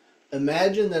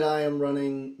 imagine that I am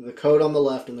running the code on the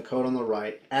left and the code on the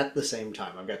right at the same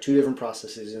time. I've got two different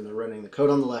processes and they're running the code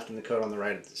on the left and the code on the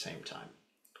right at the same time.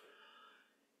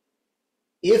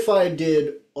 If I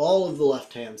did all of the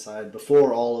left-hand side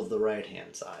before all of the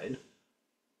right-hand side,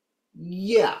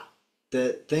 yeah,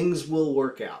 that things will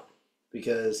work out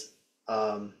because,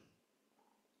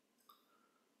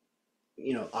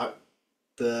 you know,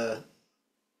 the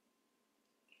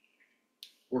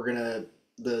we're gonna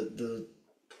the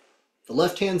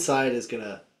left hand side is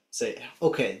gonna say,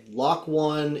 okay, lock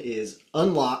one is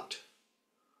unlocked,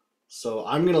 so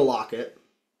I'm gonna lock it,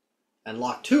 and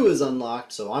lock two is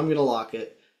unlocked, so I'm gonna lock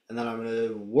it, and then I'm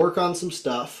gonna work on some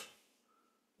stuff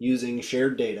using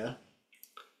shared data,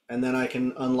 and then I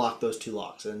can unlock those two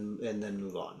locks and then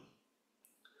move on.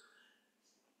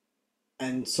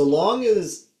 And so long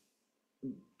as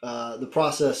the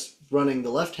process running the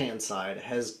left hand side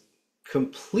has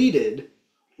completed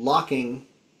locking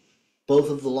both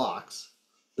of the locks,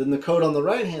 then the code on the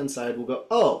right hand side will go,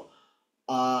 oh,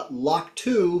 lock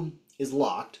two is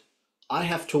locked. I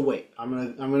have to wait.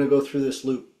 I'm gonna go through this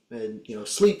loop and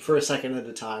sleep for a second at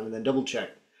a time and then double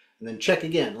check and then check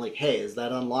again. Like, hey, is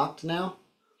that unlocked now?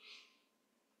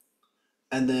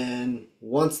 And then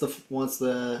once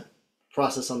the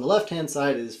process on the left hand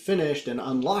side is finished and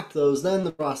unlocked those, then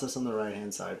the process on the right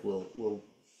hand side will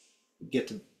get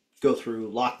to go through,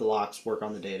 lock the locks, work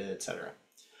on the data, etc.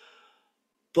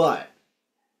 But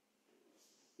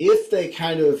if they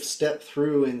kind of step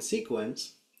through in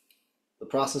sequence, the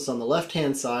process on the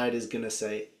left-hand side is going to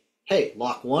say, hey,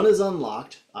 lock one is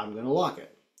unlocked, I'm going to lock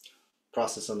it.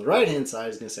 Process on the right-hand side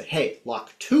is going to say, hey,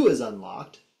 lock two is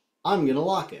unlocked, I'm going to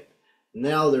lock it.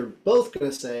 Now they're both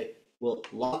going to say, well,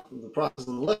 the process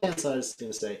on the left-hand side is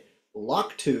going to say,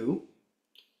 lock two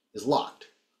is locked,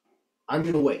 I'm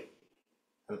going to wait.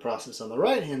 And the process on the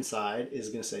right-hand side is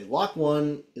going to say, lock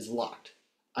one is locked,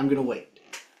 I'm going to wait.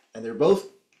 And they're both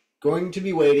going to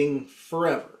be waiting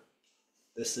forever.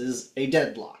 This is a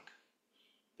deadlock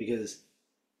because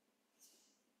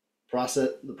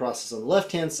the process on the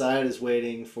left-hand side is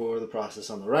waiting for the process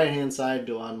on the right-hand side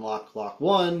to unlock lock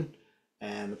one,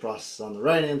 and the process on the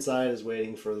right-hand side is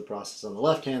waiting for the process on the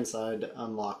left-hand side to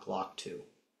unlock lock two,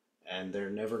 and they're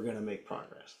never going to make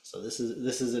progress. So this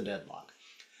is a deadlock.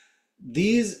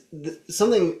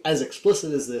 Something as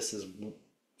explicit as this is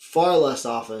far less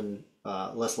often,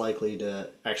 less likely to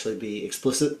actually be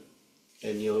explicit,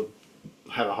 and you'll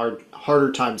have a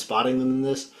harder time spotting them than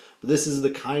this. But this is the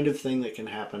kind of thing that can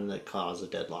happen that cause a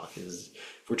deadlock. Is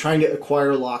if we're trying to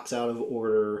acquire locks out of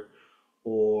order,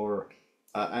 or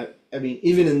I mean,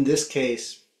 even in this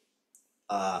case,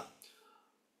 the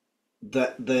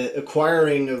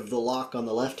acquiring of the lock on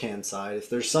the left-hand side, if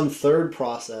there's some third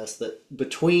process that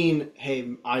between,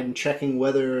 hey, I'm checking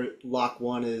whether lock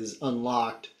one is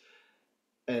unlocked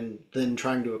and then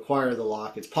trying to acquire the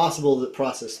lock, it's possible that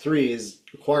process 3 has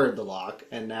acquired the lock,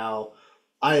 and now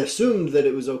I assumed that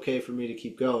it was okay for me to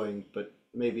keep going, but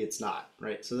maybe it's not,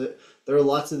 right? So there are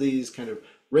lots of these kind of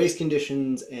race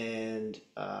conditions and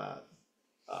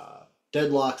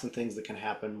deadlocks and things that can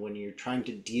happen when you're trying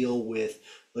to deal with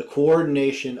the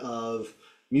coordination of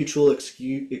mutual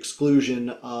exclusion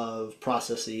of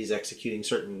processes executing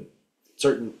certain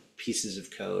pieces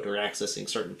of code or accessing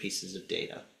certain pieces of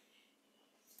data.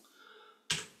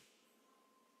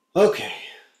 Okay,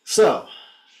 so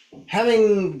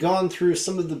having gone through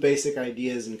some of the basic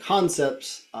ideas and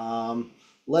concepts,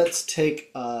 let's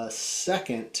take a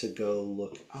second to go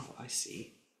look. Oh, I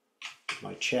see.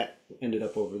 My chat ended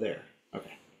up over there.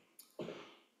 Okay.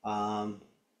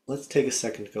 Let's take a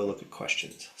second to go look at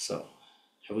questions. So,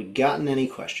 have we gotten any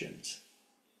questions?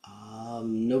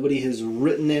 Nobody has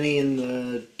written any in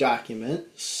the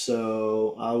document,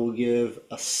 so I will give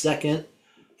a second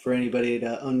for anybody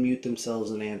to unmute themselves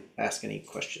and ask any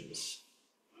questions.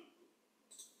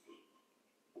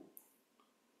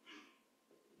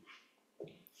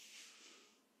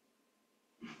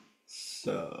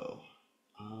 So,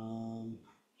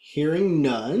 hearing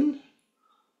none,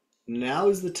 now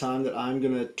is the time that I'm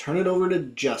going to turn it over to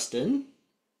Justin,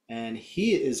 and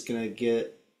he is going to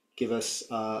give us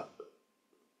a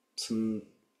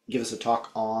talk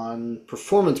on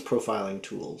performance profiling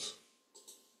tools.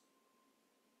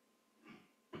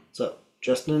 So,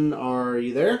 Justin, are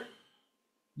you there?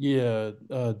 Yeah,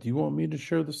 do you want me to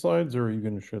share the slides or are you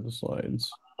going to share the slides?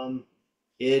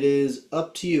 It is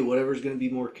up to you, whatever's going to be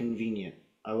more convenient.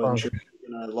 I wasn't sure Okay. if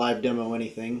you were going to live demo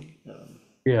anything.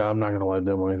 Yeah, I'm not going to live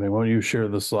demo anything. Why don't you share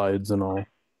the slides and I'll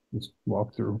just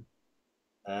walk through.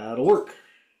 That'll work.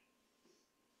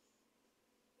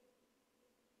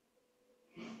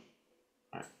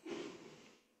 All right.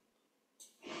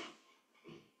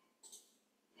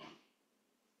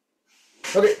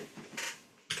 Okay.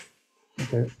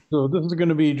 Okay, so this is going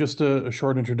to be just a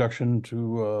short introduction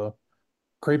to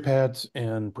CRAPAT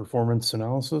and performance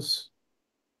analysis.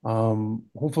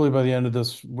 Hopefully by the end of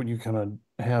this, what you kind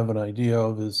of have an idea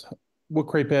of is what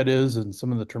CRAPAT is and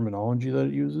some of the terminology that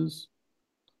it uses.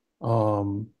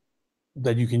 Um,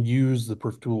 that you can use the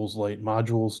Perf Tools Lite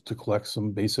modules to collect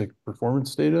some basic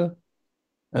performance data,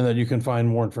 and that you can find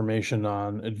more information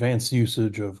on advanced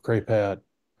usage of CRAPAT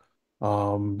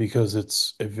because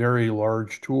it's a very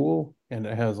large tool and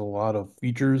it has a lot of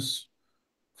features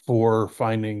for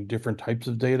finding different types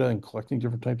of data and collecting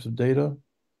different types of data.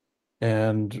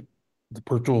 And the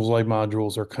Pro Tools Lite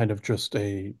modules are kind of just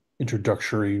a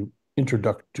introductory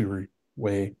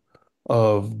way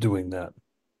of doing that.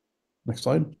 Next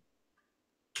slide.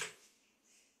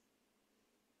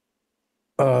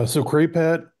 So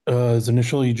CRAPAT is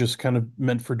initially just kind of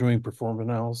meant for doing performance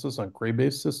analysis on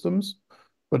Cray-based systems,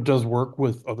 but does work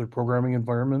with other programming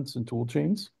environments and tool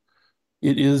chains.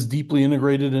 It is deeply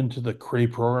integrated into the Cray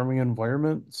programming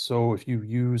environment. So if you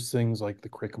use things like the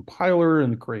Cray compiler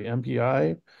and the Cray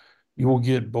MPI, you will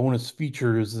get bonus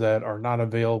features that are not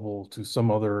available to some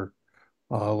other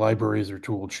libraries or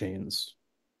tool chains.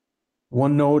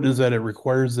 One note is that it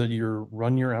requires that you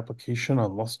run your application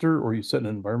on Lustre or you set an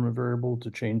environment variable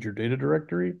to change your data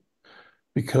directory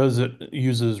because it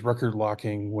uses record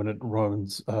locking when it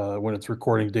runs, when it's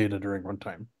recording data during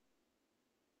runtime.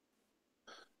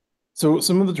 So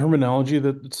some of the terminology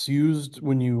that's used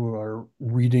when you are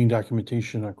reading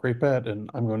documentation on CRAPAT, and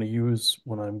I'm going to use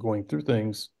when I'm going through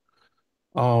things,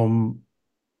 um,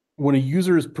 when a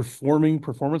user is performing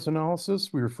performance analysis,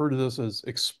 we refer to this as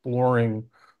exploring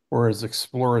or as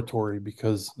exploratory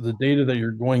because the data that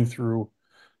you're going through,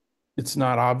 it's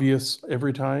not obvious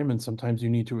every time, and sometimes you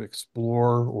need to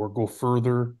explore or go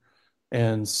further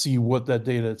and see what that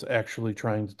data is actually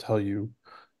trying to tell you.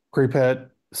 CRAPAT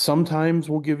sometimes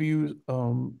will give you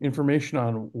information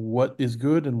on what is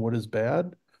good and what is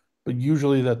bad, but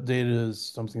usually that data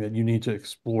is something that you need to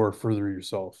explore further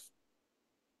yourself.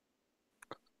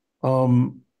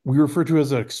 We refer to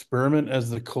as an experiment as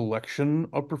the collection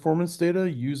of performance data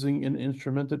using an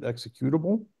instrumented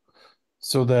executable,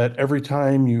 so that every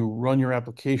time you run your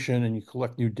application and you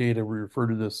collect new data, we refer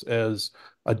to this as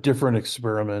a different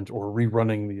experiment or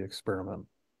rerunning the experiment.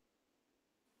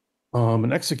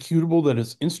 An executable that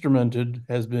is instrumented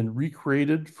has been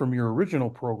recreated from your original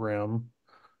program,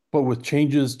 but with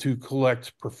changes to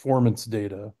collect performance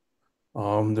data.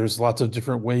 There's lots of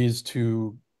different ways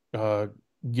to uh,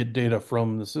 get data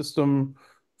from the system,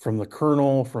 from the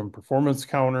kernel, from performance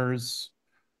counters,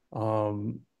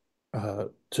 um,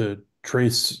 to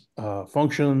trace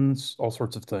functions, all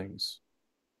sorts of things.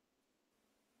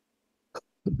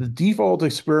 The default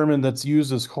experiment that's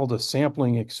used is called a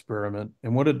sampling experiment.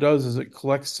 And what it does is it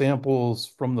collects samples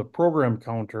from the program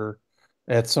counter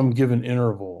at some given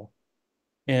interval.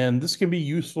 And this can be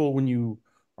useful when you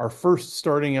are first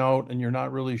starting out and you're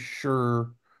not really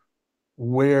sure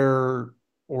where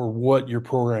or what your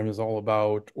program is all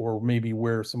about, or maybe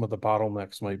where some of the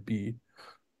bottlenecks might be.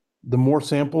 The more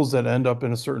samples that end up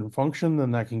in a certain function,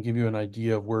 then that can give you an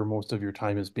idea of where most of your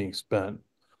time is being spent.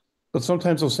 But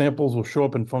sometimes those samples will show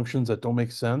up in functions that don't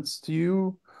make sense to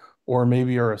you, or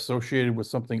maybe are associated with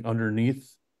something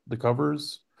underneath the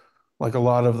covers. Like a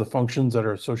lot of the functions that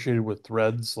are associated with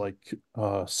threads, like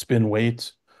spin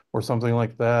weight or something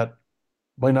like that,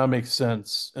 might not make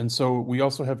sense. And so we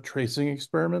also have tracing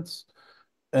experiments.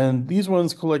 And these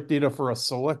ones collect data for a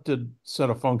selected set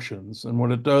of functions. And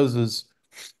what it does is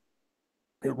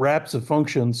it wraps a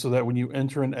function so that when you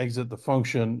enter and exit the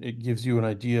function, it gives you an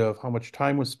idea of how much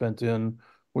time was spent in,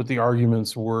 what the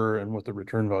arguments were, and what the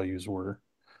return values were.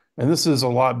 And this is a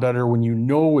lot better when you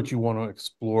know what you want to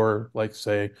explore, like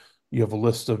say you have a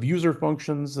list of user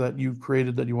functions that you've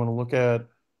created that you want to look at,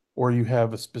 or you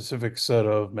have a specific set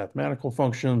of mathematical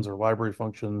functions or library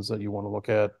functions that you want to look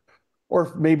at,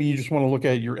 or maybe you just want to look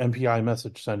at your MPI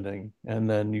message sending, and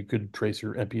then you could trace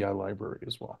your MPI library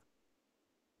as well.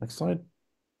 Next slide.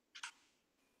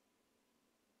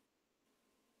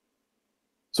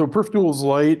 So PerfTools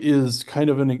Lite is kind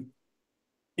of an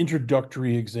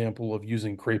introductory example of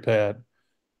using CRAPAT,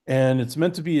 and it's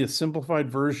meant to be a simplified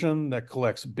version that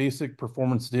collects basic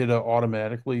performance data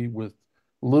automatically with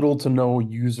little to no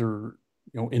user,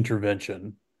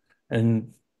 intervention.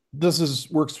 And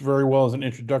works very well as an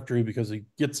introductory because it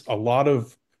gets a lot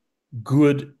of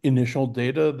good initial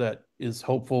data that is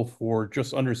helpful for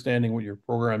just understanding what your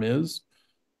program is.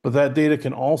 But that data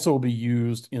can also be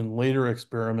used in later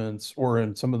experiments or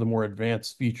in some of the more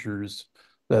advanced features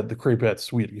that the CRAPAT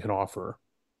suite can offer.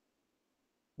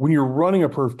 When you're running a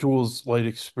Perf Tools Lite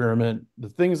experiment, the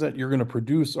things that you're going to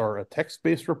produce are a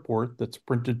text-based report that's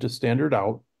printed to standard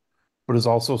out, but is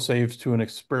also saved to an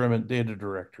experiment data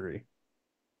directory.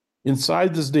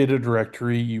 Inside this data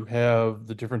directory, you have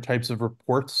the different types of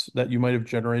reports that you might have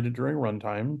generated during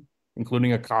runtime,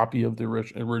 including a copy of the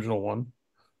original one.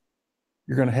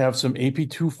 You're going to have some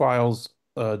AP2 files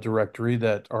directory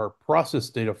that are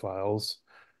process data files.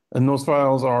 And those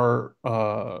files are,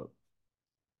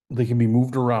 they can be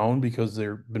moved around because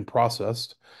they've been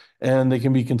processed, and they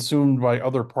can be consumed by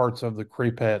other parts of the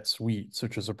CRAPAT suite,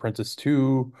 such as Apprentice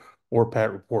 2 or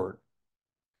Pat Report.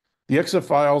 The EXIF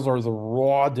files are the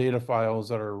raw data files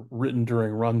that are written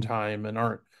during runtime and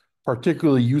aren't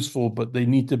particularly useful, but they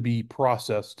need to be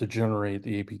processed to generate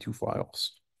the AP2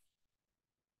 files.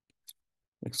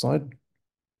 Next slide.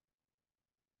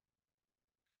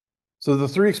 So the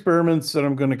three experiments that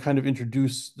I'm going to kind of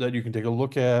introduce that you can take a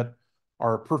look at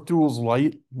are Perf Tools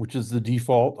Lite, which is the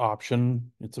default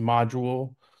option. It's a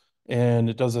module, and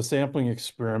it does a sampling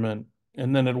experiment.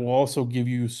 And then it will also give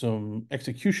you some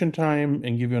execution time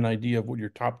and give you an idea of what your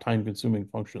top time consuming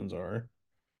functions are.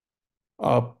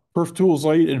 Perf Tools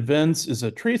Lite Advanced is a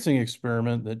tracing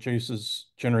experiment that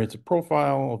generates a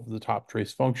profile of the top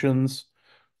trace functions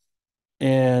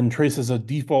and traces a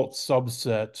default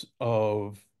subset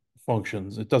of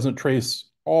functions. It doesn't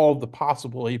trace all the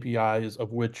possible APIs,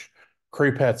 of which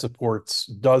CRAPAT supports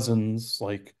dozens,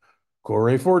 like Core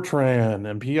Fortran,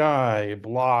 MPI,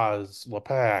 BLAS,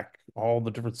 LAPACK, all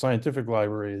the different scientific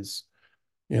libraries.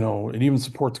 It even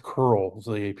supports curl,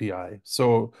 the API.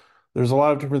 So there's a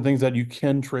lot of different things that you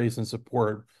can trace and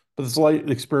support, but this light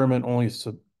experiment only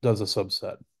does a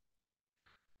subset.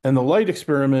 And the light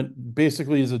experiment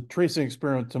basically is a tracing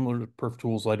experiment similar to Perf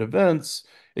Tools Lite Events,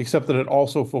 except that it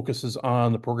also focuses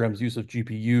on the program's use of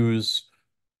GPUs,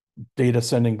 data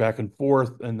sending back and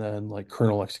forth, and then like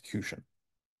kernel execution.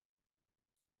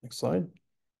 Next slide.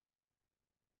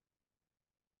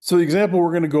 So the example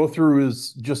we're going to go through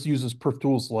is just uses Perf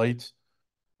Tools Lite.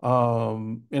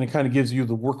 And it kind of gives you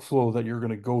the workflow that you're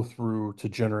going to go through to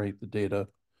generate the data.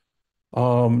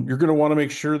 You're going to want to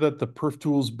make sure that the Perf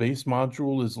Tools base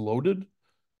module is loaded.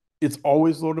 It's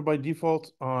always loaded by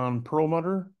default on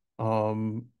Perlmutter.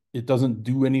 It doesn't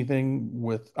do anything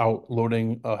without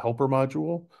loading a helper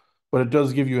module, but it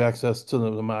does give you access to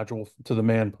the module, to the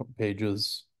man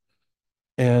pages.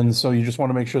 And so you just want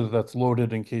to make sure that that's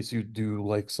loaded in case you do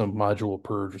like some module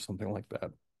purge or something like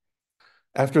that.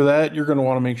 After that, you're going to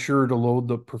want to make sure to load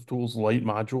the Perf Tools Lite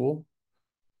module.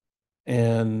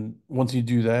 And once you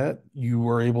do that, you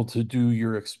are able to do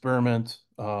your experiment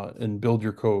and build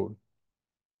your code.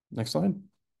 Next slide.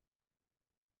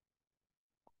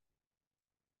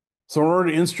 So in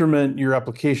order to instrument your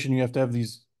application, you have to have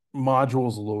these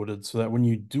modules loaded so that when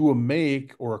you do a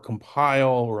make or a compile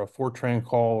or a Fortran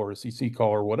call or a CC call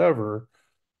or whatever,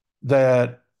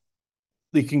 that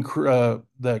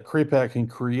that CRAPAT can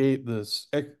create this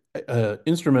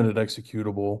instrumented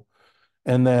executable,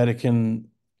 and that it can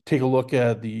take a look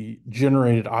at the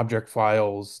generated object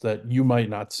files that you might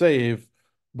not save,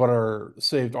 but are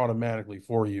saved automatically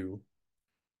for you.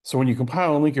 So when you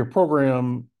compile and link your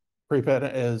program,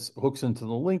 CRAPAT has hooks into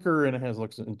the linker and it has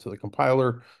hooks into the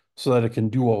compiler so that it can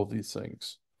do all of these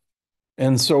things.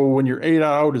 And so when your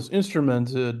A.out is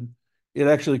instrumented, it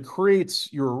actually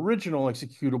creates your original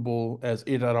executable as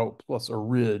A.out plus a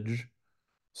ridge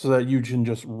so that you can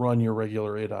just run your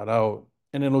regular A.out.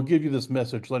 And it'll give you this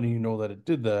message letting you know that it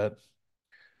did that.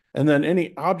 And then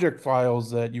any object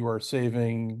files that you are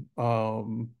saving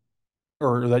or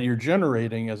that you're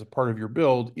generating as a part of your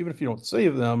build, even if you don't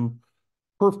save them,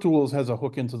 Perf Tools has a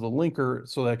hook into the linker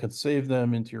so that it can save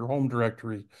them into your home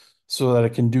directory so that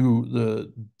it can do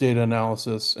the data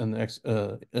analysis and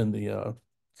the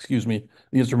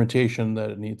instrumentation that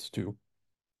it needs to.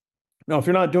 Now, if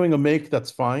you're not doing a make,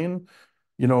 that's fine.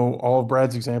 All of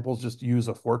Brad's examples just use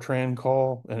a Fortran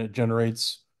call and it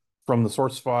generates from the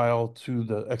source file to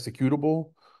the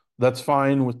executable. That's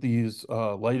fine with these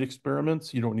light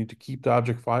experiments. You don't need to keep the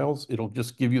object files. It'll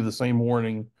just give you the same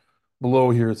warning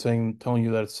below here telling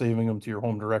you that it's saving them to your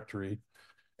home directory.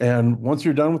 And once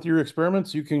you're done with your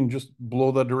experiments, you can just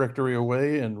blow that directory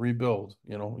away and rebuild.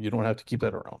 You don't have to keep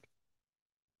that around.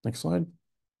 Next slide.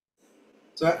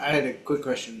 So I had a quick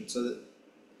question. So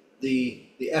the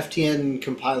FTN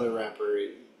compiler wrapper,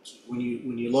 when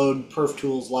you load Perf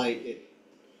Tools Lite,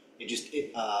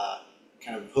 it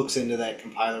kind of hooks into that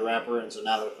compiler wrapper, and so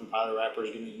now the compiler wrapper is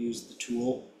going to use the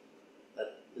tool.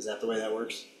 Is that the way that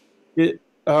works?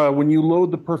 When you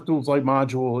load the Perf Tools Lite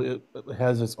module, it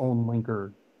has its own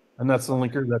linker, and that's the Okay.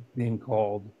 linker that's being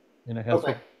called, and it has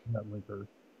Okay. hooked to that linker.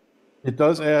 It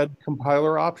does add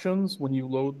compiler options when you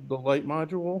load the light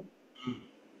module.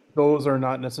 Those are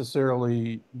not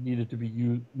necessarily needed to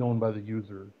be known by the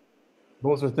user.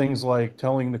 Those are things like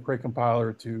telling the Cray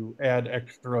compiler to add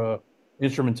extra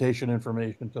instrumentation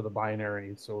information to the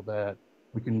binary so that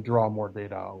we can draw more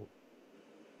data out.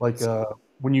 Like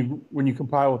when you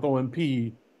compile with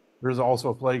OMP, there's also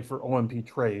a flag for OMP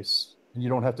trace, and you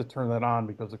don't have to turn that on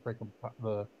because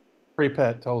the Cray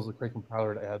pet tells the Cray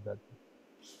compiler to add that.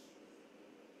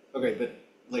 Okay, but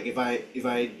like if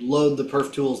I load the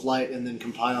Perf Tools Lite and then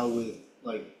compile with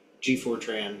like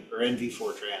G4tran or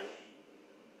NV4tran,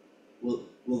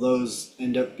 will those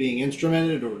end up being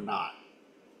instrumented or not?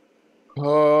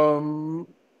 Um,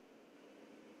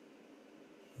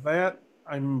 that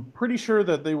I'm pretty sure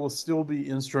that they will still be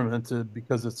instrumented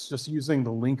because it's just using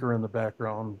the linker in the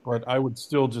background, but I would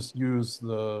still just use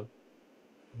the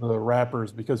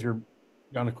wrappers because you're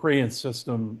on a Crayon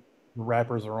system, the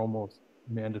wrappers are almost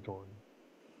mandatory.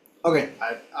 Okay,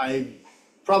 I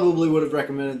probably would have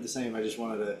recommended the same. I just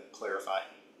wanted to clarify.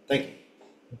 Thank you.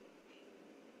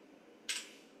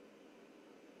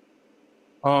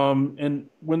 And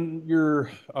when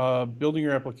you're building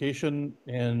your application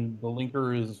and the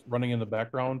linker is running in the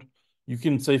background, you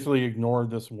can safely ignore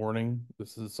this warning.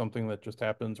 This is something that just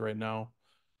happens right now.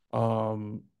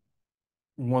 Um,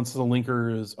 Once the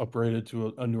linker is upgraded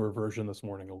to a newer version this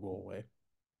morning, it'll go away.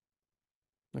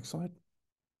 Next slide.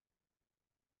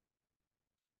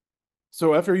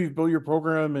 So after you've built your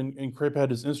program and CRAPAD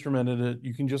has instrumented it,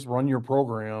 you can just run your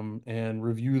program and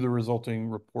review the resulting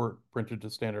report printed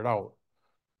to standard out.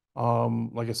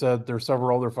 Like I said, there are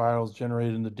several other files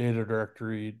generated in the data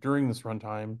directory during this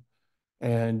runtime,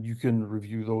 and you can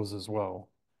review those as well.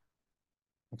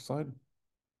 Next slide.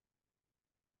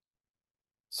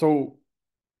 So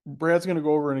Brad's going to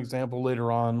go over an example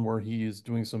later on where he's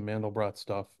doing some Mandelbrot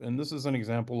stuff. And this is an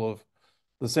example of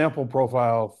the sample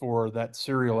profile for that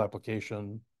serial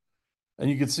application. And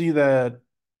you can see that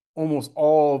almost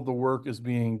all of the work is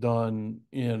being done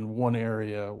in one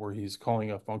area where he's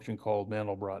calling a function called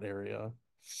Mandelbrot area.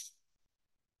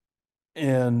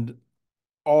 And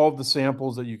all of the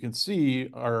samples that you can see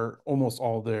are almost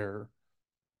all there.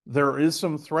 There is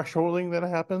some thresholding that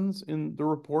happens in the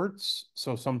reports.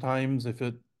 So sometimes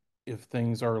if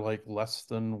things are like less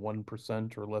than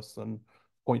 1% or less than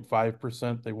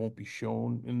 0.5%, they won't be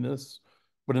shown in this.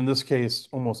 But in this case,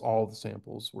 almost all of the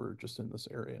samples were just in this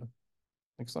area.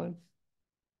 Next slide.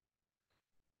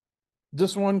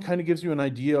 This one kind of gives you an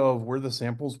idea of where the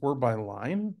samples were by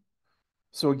line.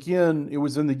 So again, it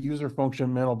was in the user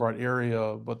function Mandelbrot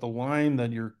area, but the line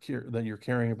that you're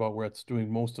caring about where it's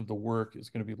doing most of the work is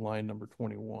going to be line number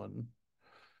 21.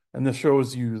 And this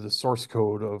shows you the source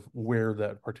code of where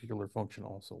that particular function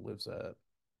also lives at.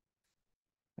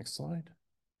 Next slide.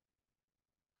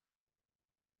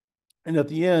 And at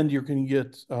the end, you're going to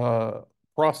get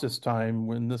process time.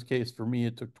 In this case, for me,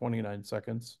 it took 29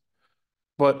 seconds.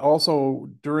 But also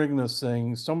during this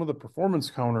thing, some of the performance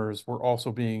counters were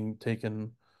also being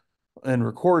taken and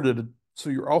recorded. So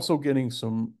you're also getting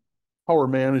some power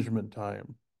management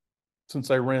time since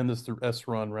I ran this through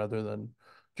srun rather than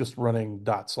just running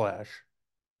 /.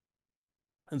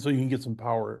 And so you can get some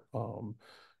power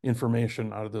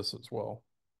information out of this as well.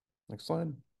 Next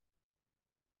slide.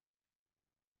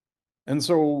 And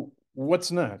so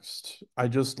what's next? I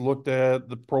just looked at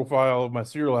the profile of my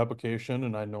serial application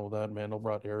and I know that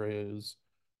Mandelbrot area is,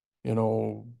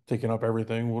 taking up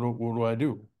everything. What do I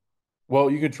do? Well,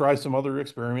 you could try some other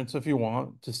experiments if you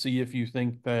want to see if you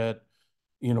think that,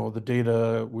 the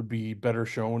data would be better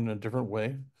shown in a different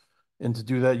way. And to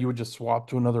do that, you would just swap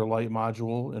to another light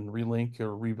module and relink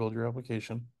or rebuild your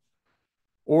application.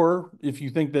 Or if you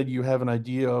think that you have an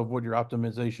idea of what your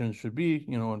optimization should be,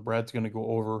 and Brad's going to go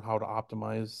over how to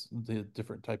optimize the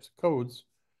different types of codes,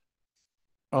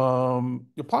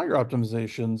 apply your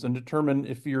optimizations and determine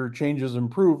if your changes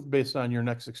improve based on your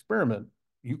next experiment.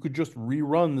 You could just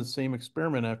rerun the same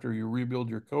experiment after you rebuild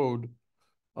your code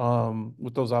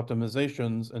with those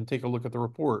optimizations and take a look at the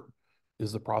report.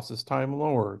 Is the process time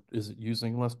lower? Is it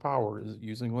using less power? Is it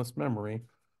using less memory?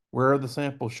 Where are the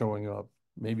samples showing up?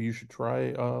 Maybe you should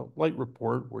try a light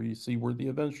report where you see where the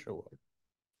events show up.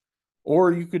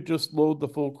 Or you could just load the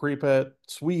full CRAPAT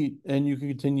suite and you can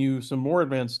continue some more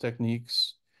advanced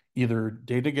techniques, either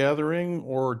data gathering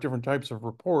or different types of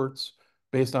reports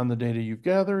based on the data you've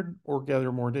gathered or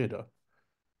gather more data.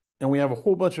 And we have a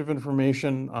whole bunch of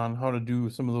information on how to do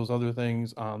some of those other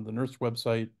things on the NERSC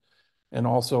website and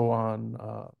also on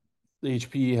the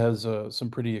HP has some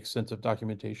pretty extensive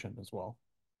documentation as well.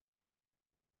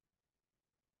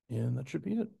 And that should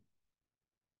be it.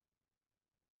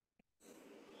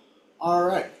 All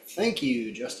right, thank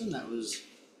you, Justin. That was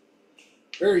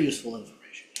very useful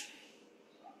information.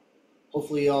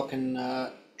 Hopefully y'all can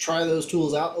try those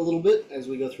tools out a little bit as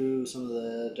we go through some of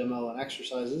the demo and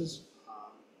exercises.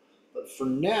 But for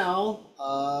now,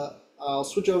 I'll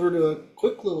switch over to a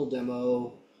quick little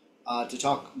demo to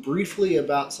talk briefly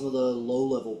about some of the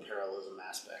low-level parallelism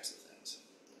aspects of things.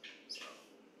 So,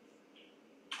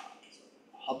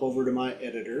 hop over to my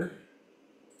editor.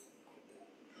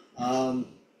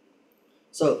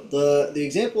 So the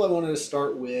example I wanted to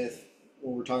start with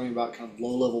when we're talking about kind of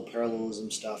low-level parallelism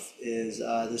stuff is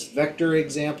this vector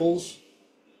examples,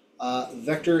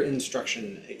 vector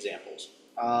instruction examples.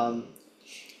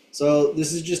 So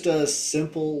this is just a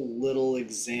simple little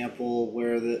example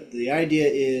where the idea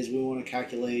is we want to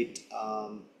calculate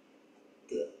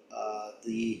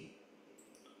the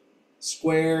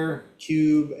square,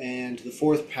 cube, and the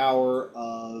fourth power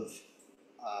of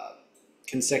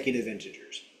consecutive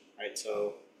integers, right?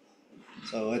 So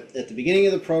at the beginning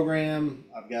of the program,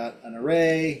 I've got an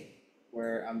array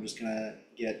where I'm just gonna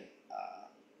get,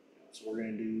 so we're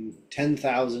gonna do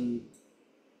 10,000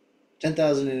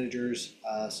 integers.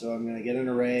 So I'm gonna get an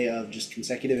array of just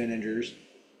consecutive integers.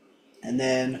 And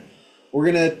then we're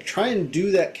gonna try and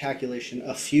do that calculation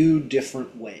a few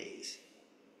different ways.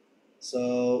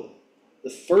 So the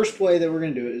first way that we're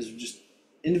gonna do it is just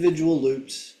individual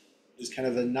loops, just kind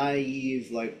of a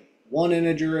naive, like one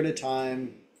integer at a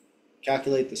time,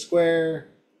 calculate the square,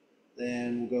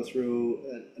 then we'll go through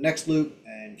a next loop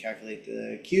and calculate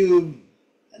the cube,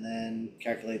 and then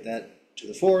calculate that to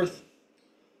the fourth.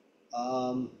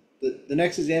 The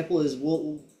next example is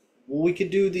we could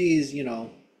do these,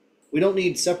 we don't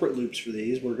need separate loops for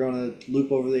these. We're going to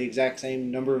loop over the exact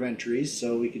same number of entries,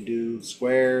 so we could do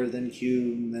square, then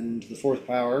cube, then to the fourth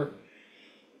power.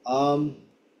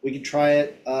 We could try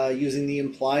it using the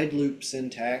implied loop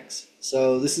syntax.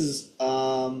 So this is,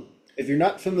 if you're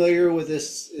not familiar with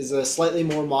this, is a slightly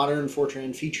more modern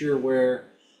Fortran feature where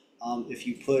if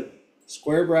you put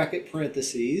square bracket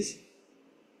parentheses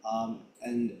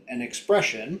and an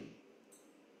expression,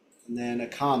 and then a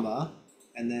comma,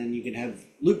 and then you can have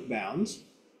loop bounds.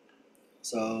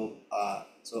 So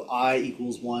I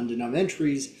equals 1 to num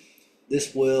entries.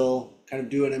 This will kind of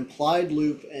do an implied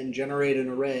loop and generate an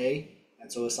array,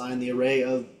 and so assign the array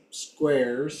of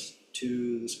squares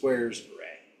to the squares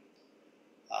array.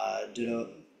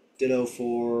 Ditto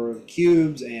for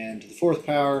cubes and to the fourth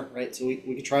power, right? So we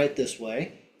could try it this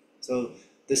way. So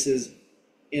this is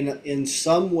in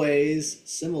some ways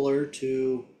similar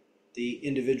to the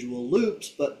individual loops,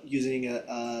 but using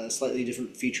a slightly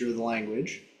different feature of the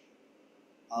language.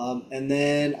 And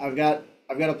then I've got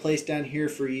a place down here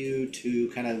for you to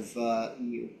kind of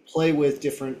play with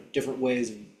different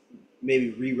ways of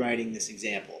maybe rewriting this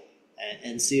example,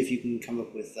 and see if you can come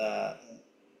up with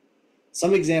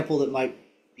some example that might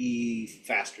be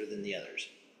faster than the others.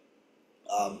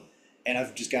 And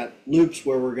I've just got loops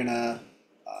where we're gonna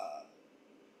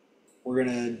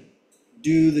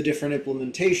do the different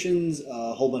implementations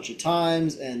a whole bunch of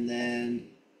times, and then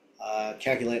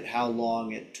calculate how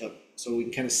long it took, so we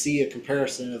can kind of see a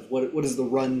comparison of what is the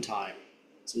run time.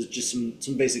 So it's just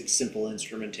some basic simple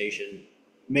instrumentation,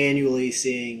 manually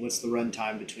seeing what's the run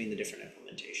time between the different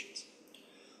implementations.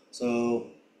 So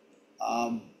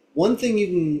one thing you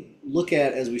can look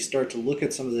at as we start to look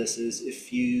at some of this is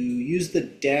if you use the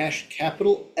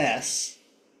 -S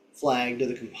flag to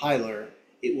the compiler,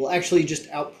 it will actually just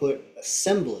output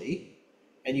assembly,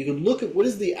 and you can look at what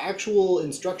is the actual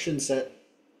instruction set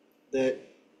that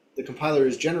the compiler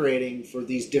is generating for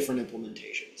these different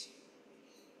implementations.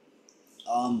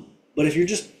 But if you're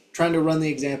just trying to run the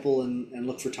example and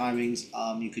look for timings,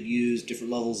 you could use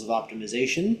different levels of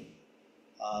optimization.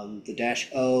 The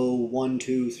 -O, 1,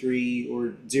 2, 3,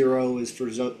 or 0 is for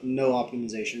no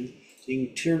optimization. So you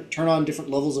can turn on different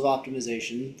levels of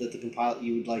optimization that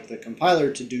you would like the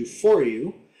compiler to do for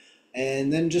you,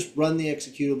 and then just run the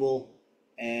executable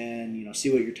and see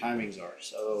what your timings are.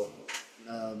 So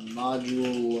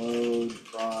module load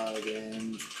prog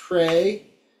and cray,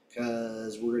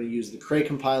 because we're going to use the cray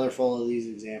compiler for all of these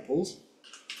examples.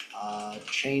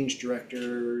 Change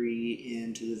directory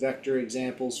into the vector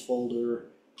examples folder,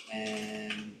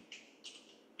 and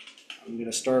I'm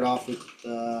going to start off with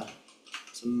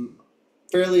some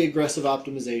fairly aggressive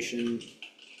optimization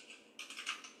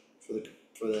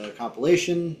for the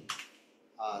compilation.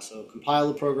 So compile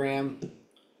the program.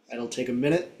 It'll take a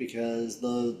minute because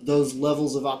those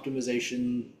levels of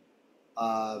optimization,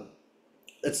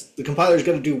 the compiler's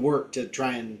got to do work to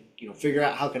try and figure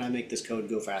out how can I make this code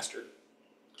go faster,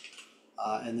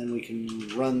 and then we can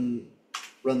run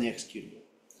the executable.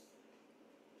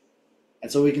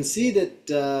 And so we can see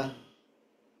that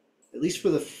at least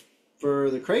for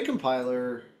the Cray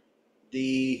compiler,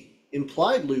 the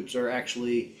implied loops are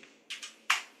actually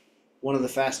one of the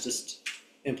fastest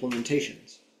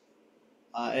implementations.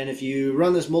 And if you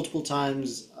run this multiple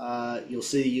times, you'll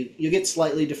see you get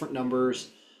slightly different numbers.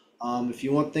 If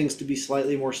you want things to be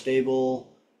slightly more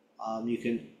stable, you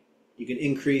can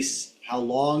increase how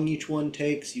long each one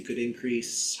takes. You could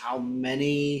increase how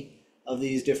many of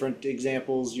these different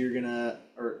examples you're gonna,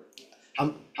 or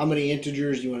how many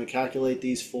integers you want to calculate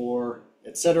these for,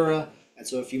 etc. And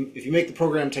so if you make the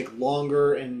program take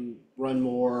longer and run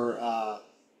more,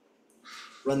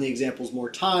 run the examples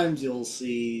more times, you'll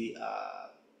see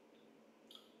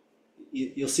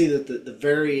you'll see that the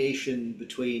variation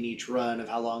between each run of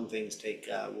how long things take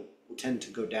will tend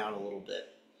to go down a little bit.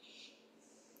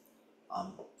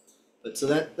 But so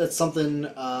that's something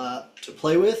to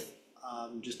play with,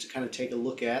 just to kind of take a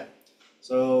look at.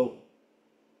 So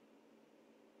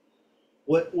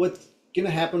what's going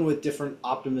to happen with different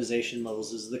optimization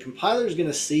levels is the compiler is going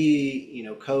to see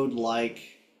code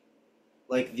like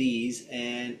these,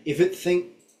 and if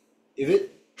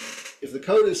the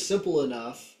code is simple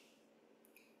enough,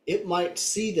 it might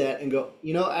see that and go,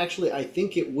 actually, I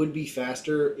think it would be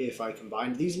faster if I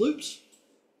combined these loops.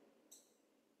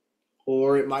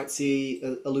 Or it might see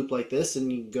a loop like this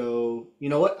and you go, you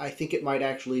know what, I think it might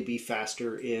actually be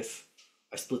faster if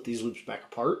I split these loops back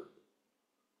apart.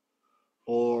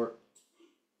 Or,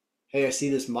 hey, I see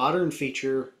this modern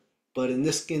feature, but in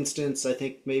this instance, I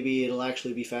think maybe it'll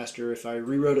actually be faster if I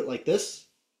rewrote it like this.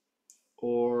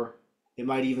 Or it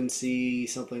might even see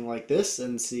something like this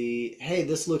and see, hey,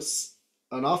 this looks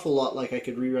an awful lot like I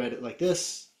could rewrite it like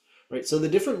this, right? So the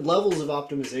different levels of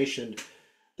optimization,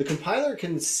 the compiler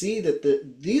can see that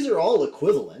these are all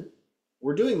equivalent.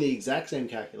 We're doing the exact same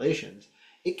calculations.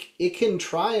 It can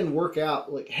try and work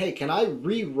out, like, hey, can I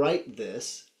rewrite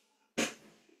this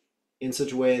in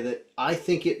such a way that I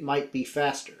think it might be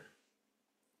faster?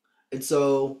 And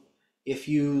so if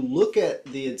you look at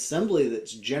the assembly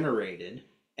that's generated,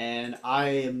 and I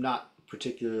am not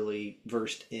particularly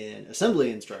versed in assembly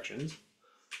instructions,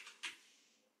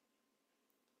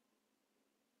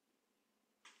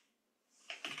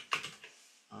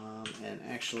 and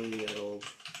actually it'll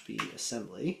be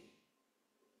assembly.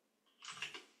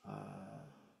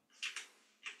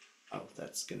 Oh,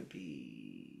 that's going to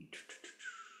be...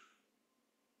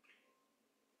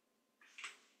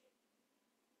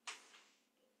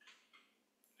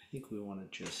 I think we want to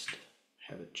just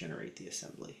have it generate the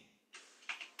assembly.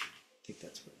 I think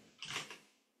that's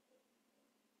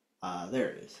what... there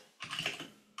it is.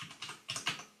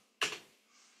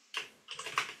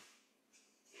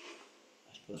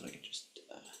 I suppose I could just...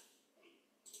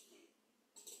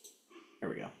 there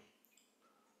we go.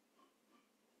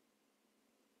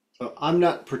 So I'm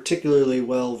not particularly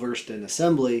well versed in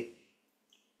assembly,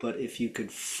 but if you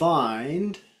could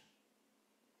find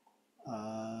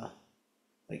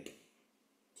like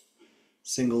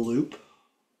single loop,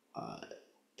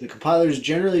 the compilers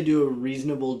generally do a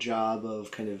reasonable job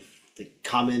of kind of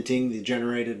commenting the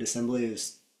generated assembly,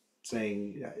 is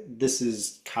saying this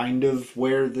is kind of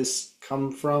where this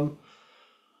come from.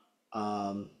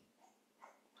 So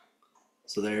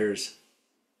there's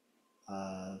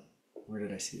where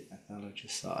did I see it? I thought I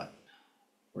just saw it,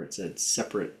 where it said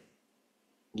separate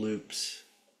loops.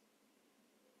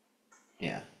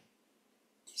 Yeah,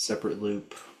 separate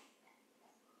loop.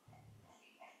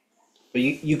 But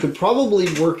you could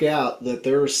probably work out that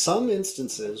there are some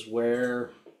instances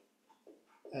where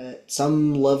at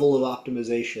some level of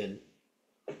optimization,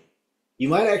 you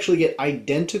might actually get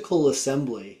identical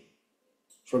assembly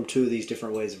from two of these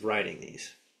different ways of writing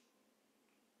these.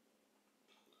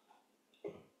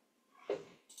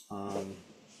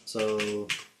 So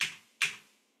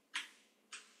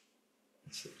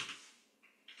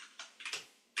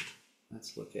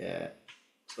let's look at,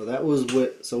 so that was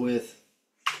with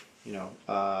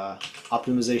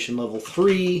optimization level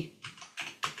 3,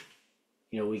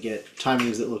 we get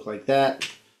timings that look like that.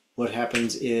 What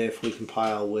happens if we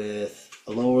compile with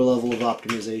a lower level of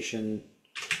optimization?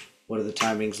 What do the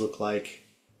timings look like?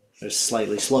 They're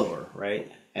slightly slower,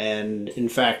 right? And in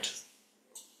fact,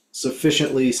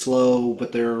 sufficiently slow,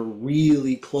 but they're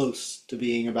really close to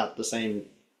being about the same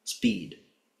speed.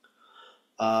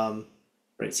 Right,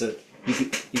 so you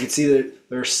can see that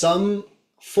there are some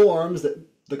forms that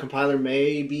the compiler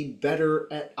may be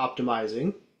better at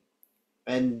optimizing,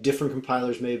 and different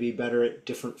compilers may be better at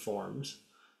different forms.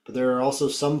 But there are also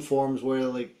some forms where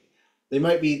they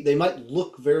might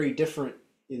look very different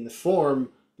in the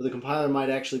form, but the compiler might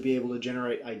actually be able to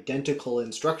generate identical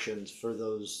instructions for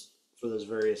those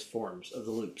various forms of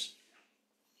the loops.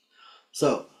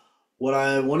 So what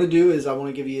I want to do is I want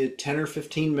to give you 10 or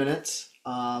 15 minutes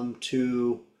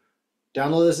to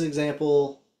download this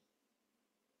example,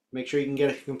 make sure you can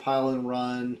get it compile and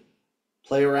run,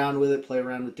 play around with it, play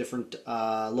around with different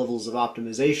levels of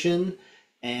optimization,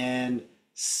 and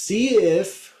see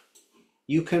if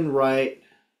you can write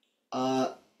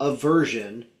a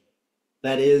version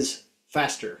that is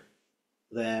faster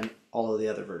than all of the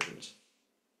other versions.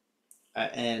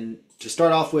 And to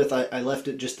start off with, I left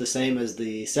it just the same as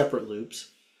the separate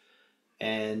loops.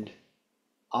 And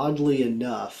oddly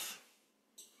enough,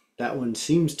 that one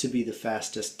seems to be the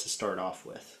fastest to start off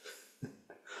with.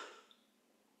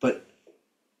 But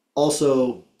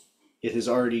also,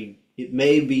 it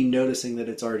may be noticing that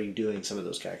it's already doing some of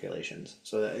those calculations.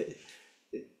 So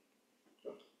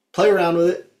play around with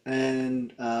it,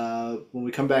 and when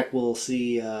we come back, we'll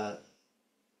see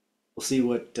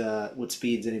what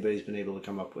speeds anybody's been able to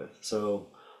come up with. So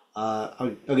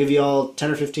I'll give you all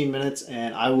 10 or 15 minutes,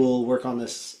 and I will work on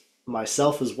this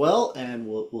myself as well, and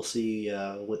we'll see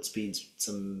what speeds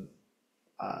some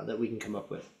that we can come up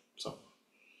with. So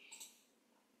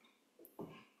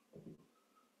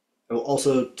I will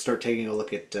also start taking a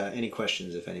look at any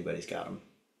questions if anybody's got them.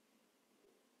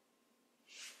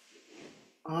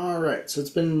 All right, so it's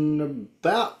been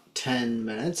about 10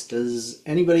 minutes. Does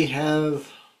anybody have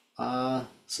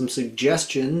some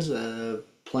suggestions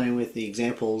playing with the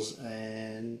examples,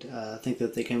 and think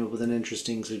that they came up with an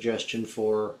interesting suggestion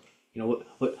for,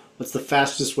 what's the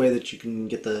fastest way that you can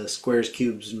get the squares,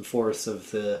 cubes, and fourths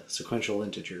of the sequential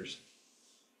integers?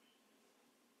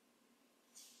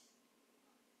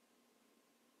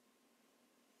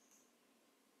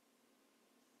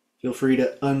 Feel free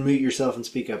to unmute yourself and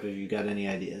speak up if you've got any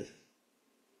ideas.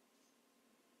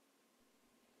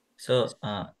 So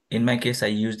in my case, I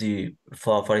use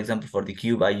for example, for the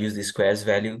cube, I use the squares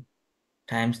value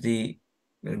times basically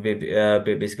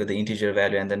the integer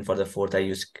value, and then for the fourth, I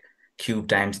use cube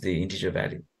times the integer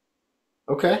value.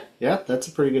 Okay, yeah, that's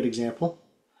a pretty good example.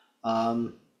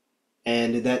 And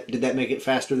did that make it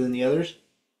faster than the others?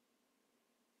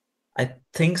 I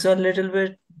think so a little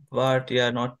bit, but yeah,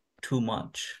 not too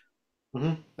much.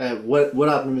 What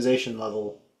optimization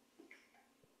level?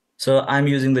 So I'm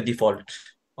using the default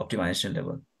optimization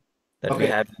level that we Okay,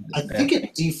 have. I think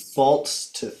it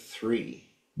defaults to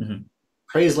 3. Mhm.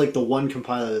 Cray is like the one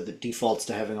compiler that defaults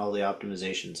to having all the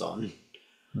optimizations on.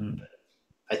 Mhm.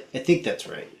 I think that's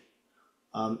right.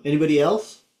 Anybody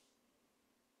else?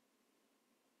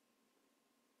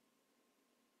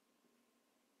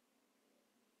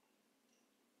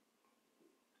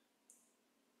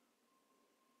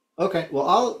 Okay,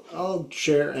 well I'll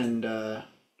share and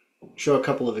show a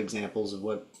couple of examples of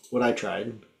what I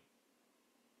tried.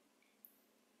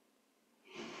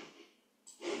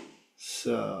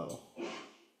 So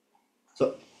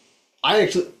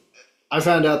I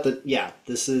found out that, yeah,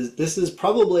 this is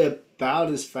probably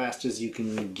about as fast as you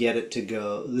can get it to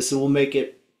go. This will make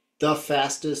it the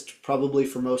fastest probably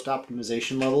for most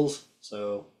optimization levels.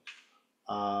 So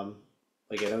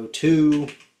like at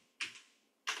O2,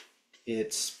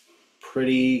 it's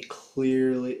pretty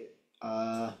clearly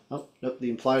oh nope, the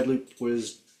implied loop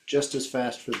was just as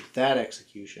fast for that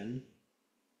execution,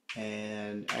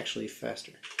 and actually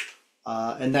faster.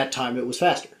 And that time it was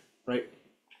faster, right?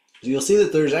 You'll see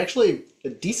that there's actually a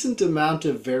decent amount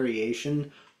of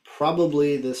variation.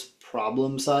 Probably this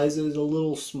problem size is a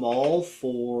little small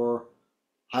for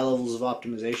high levels of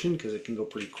optimization because it can go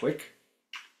pretty quick.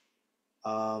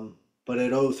 But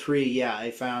at O3, yeah, I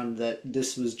found that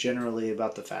this was generally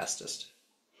about the fastest.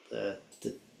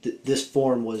 This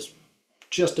form was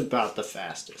just about the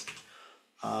fastest.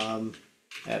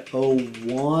 At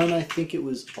O1, I think it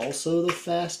was also the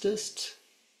fastest.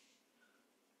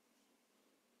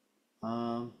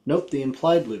 Nope, the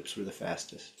implied loops were the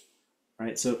fastest.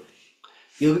 Right, so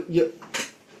you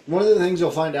one of the things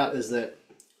you'll find out is that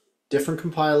different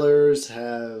compilers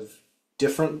have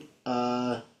different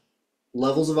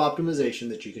levels of optimization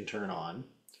that you can turn on.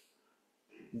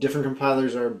 Different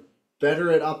compilers are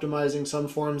better at optimizing some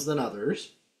forms than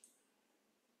others.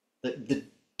 The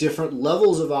different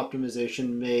levels of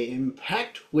optimization may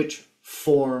impact which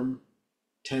form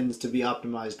tends to be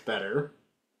optimized better.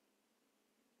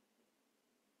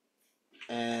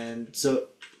 And so,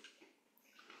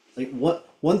 like,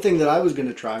 one thing that I was going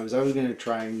to try was I was going to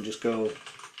try and just go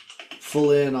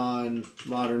full in on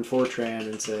modern Fortran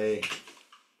and say,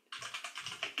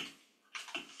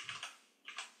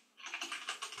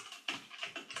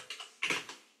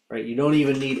 right, you don't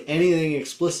even need anything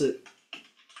explicit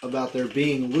about there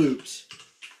being loops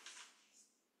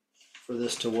for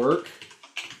this to work.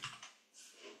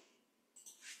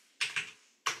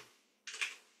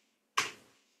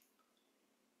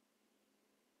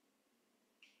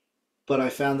 but I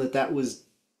found that that was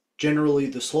generally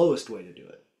the slowest way to do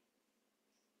it.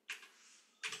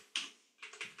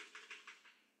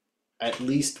 At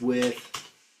least with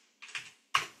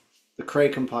the Cray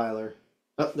compiler.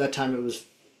 Oh, that time it was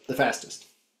the fastest.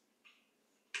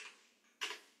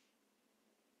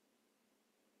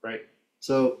 Right?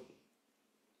 So,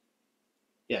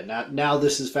 yeah, now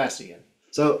this is fast again.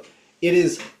 So it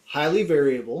is highly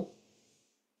variable.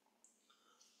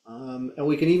 And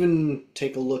we can even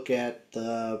take a look at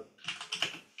the,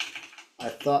 I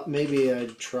thought maybe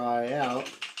I'd try out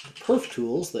perf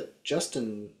tools that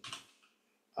Justin,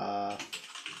 oops,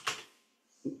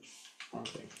 wrong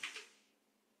thing.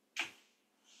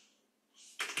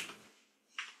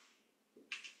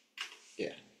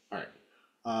 Yeah, all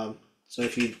right. So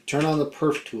if you turn on the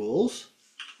perf tools,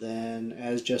 then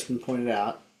as Justin pointed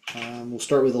out, we'll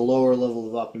start with a lower level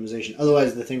of optimization.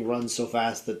 Otherwise, the thing runs so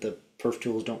fast that the perf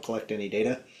tools don't collect any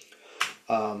data.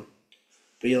 But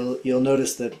you'll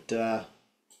notice that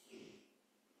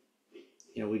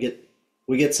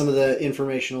we get some of the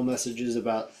informational messages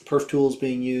about perf tools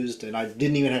being used, and I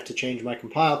didn't even have to change my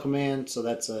compile command, so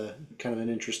that's a kind of an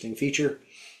interesting feature.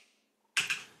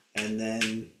 And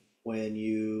then when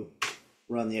you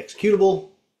run the executable,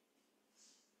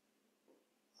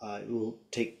 it will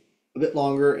take a bit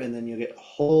longer, and then you'll get a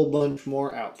whole bunch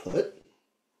more output.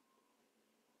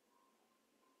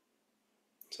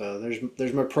 So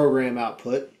there's my program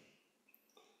output,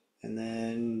 and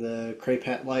then the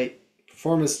CrayPat Lite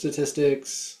performance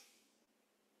statistics.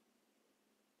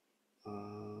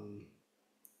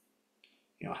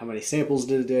 How many samples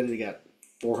did it did? It got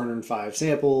 405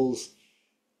 samples.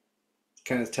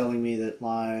 Kind of telling me that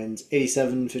lines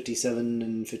 87, 57,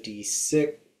 and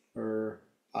 56, or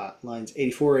lines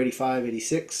 84, 85,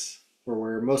 86 were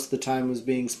where most of the time was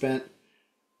being spent,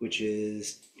 which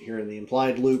is here in the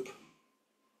implied loop.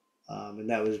 And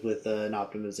that was with an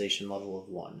optimization level of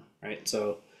 1, right?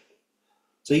 So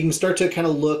you can start to kind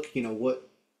of look, what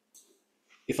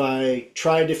if I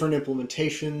try different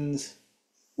implementations,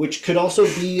 which could also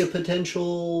be a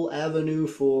potential avenue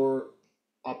for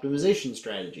optimization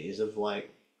strategies of like,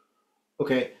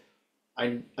 okay,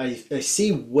 I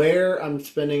see where I'm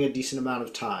spending a decent amount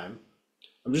of time.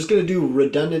 I'm just going to do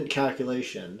redundant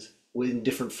calculations in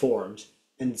different forms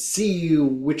and see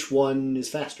which one is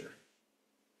faster,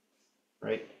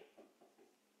 right?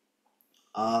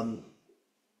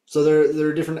 So there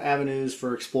are different avenues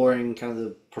for exploring kind of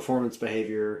the performance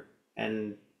behavior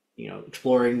and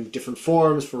exploring different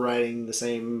forms for writing the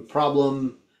same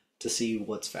problem to see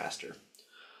what's faster.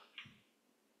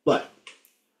 But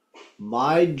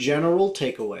my general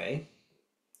takeaway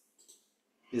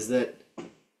is that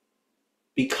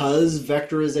because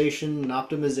vectorization and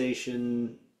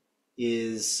optimization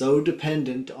is so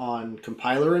dependent on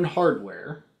compiler and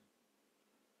hardware,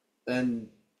 then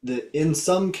in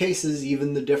some cases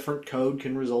even the different code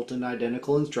can result in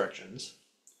identical instructions.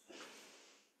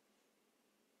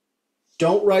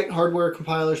 Don't write hardware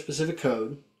compiler specific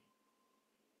code.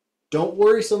 Don't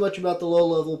worry so much about the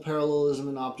low-level parallelism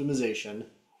and optimization.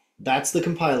 That's the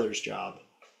compiler's job.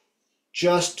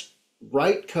 Just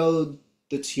write code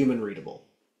that's human readable.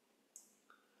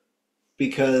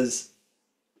 Because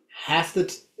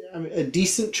a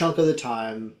decent chunk of the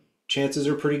time, chances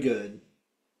are pretty good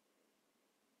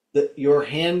that your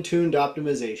hand-tuned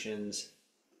optimizations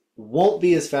won't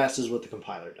be as fast as what the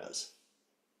compiler does.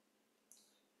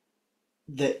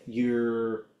 That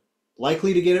you're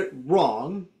likely to get it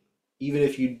wrong, even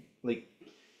if you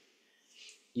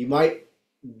might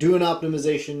do an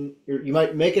optimization, or you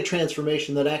might make a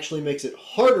transformation that actually makes it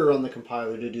harder on the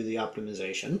compiler to do the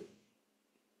optimization.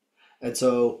 And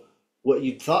so what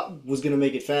you thought was going to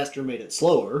make it faster made it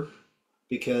slower,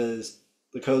 because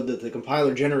the code that the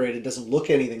compiler generated doesn't look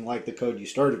anything like the code you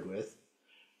started with,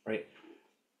 right?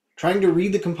 Trying to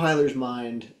read the compiler's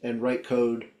mind and write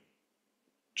code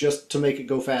just to make it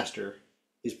go faster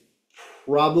is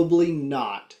probably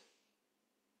not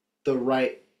the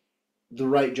right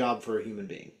job for a human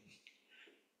being.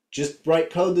 Just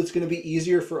write code that's going to be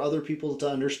easier for other people to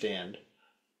understand,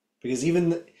 because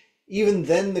even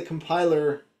then the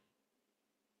compiler,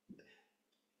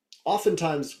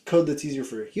 oftentimes code that's easier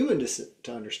for a human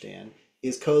to understand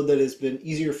is code that has been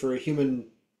easier for a human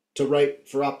to write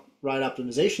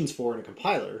optimizations for in a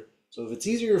compiler. So if it's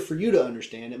easier for you to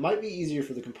understand, it might be easier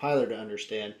for the compiler to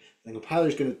understand. The compiler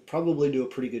is going to probably do a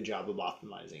pretty good job of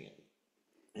optimizing it.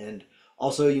 And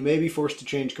also, you may be forced to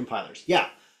change compilers. Yeah.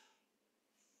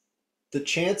 The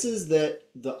chances that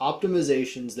the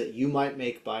optimizations that you might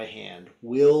make by hand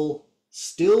will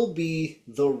still be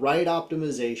the right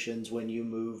optimizations when you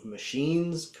move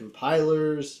machines,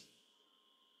 compilers,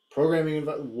 programming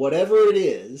whatever it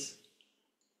is,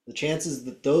 the chances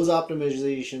that those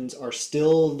optimizations are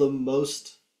still the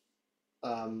most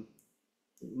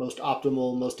most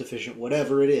optimal, most efficient,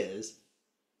 whatever it is,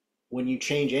 when you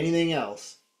change anything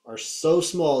else, are so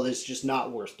small that it's just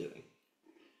not worth doing.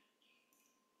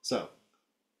 So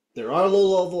there are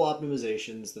low-level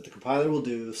optimizations that the compiler will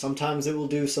do. Sometimes it will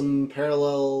do some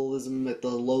parallelism at the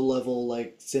low level,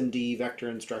 like SIMD, vector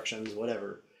instructions,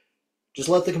 whatever. Just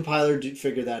let the compiler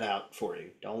figure that out for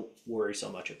you. Don't worry so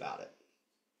much about it.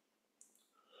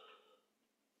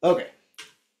 Okay,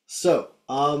 so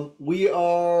we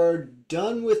are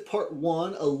done with part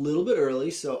 1 a little bit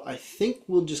early, so I think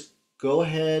we'll just go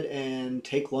ahead and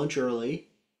take lunch early,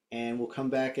 and we'll come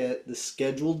back at the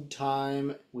scheduled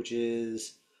time, which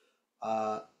is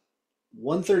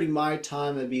 1:30 my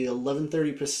time. That'd be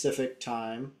 11:30 Pacific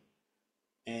time,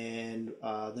 and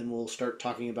then we'll start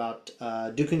talking about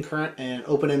do concurrent and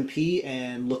OpenMP,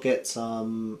 and look at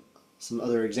some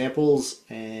other examples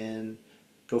and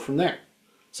go from there.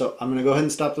 So I'm going to go ahead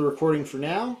and stop the recording for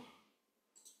now.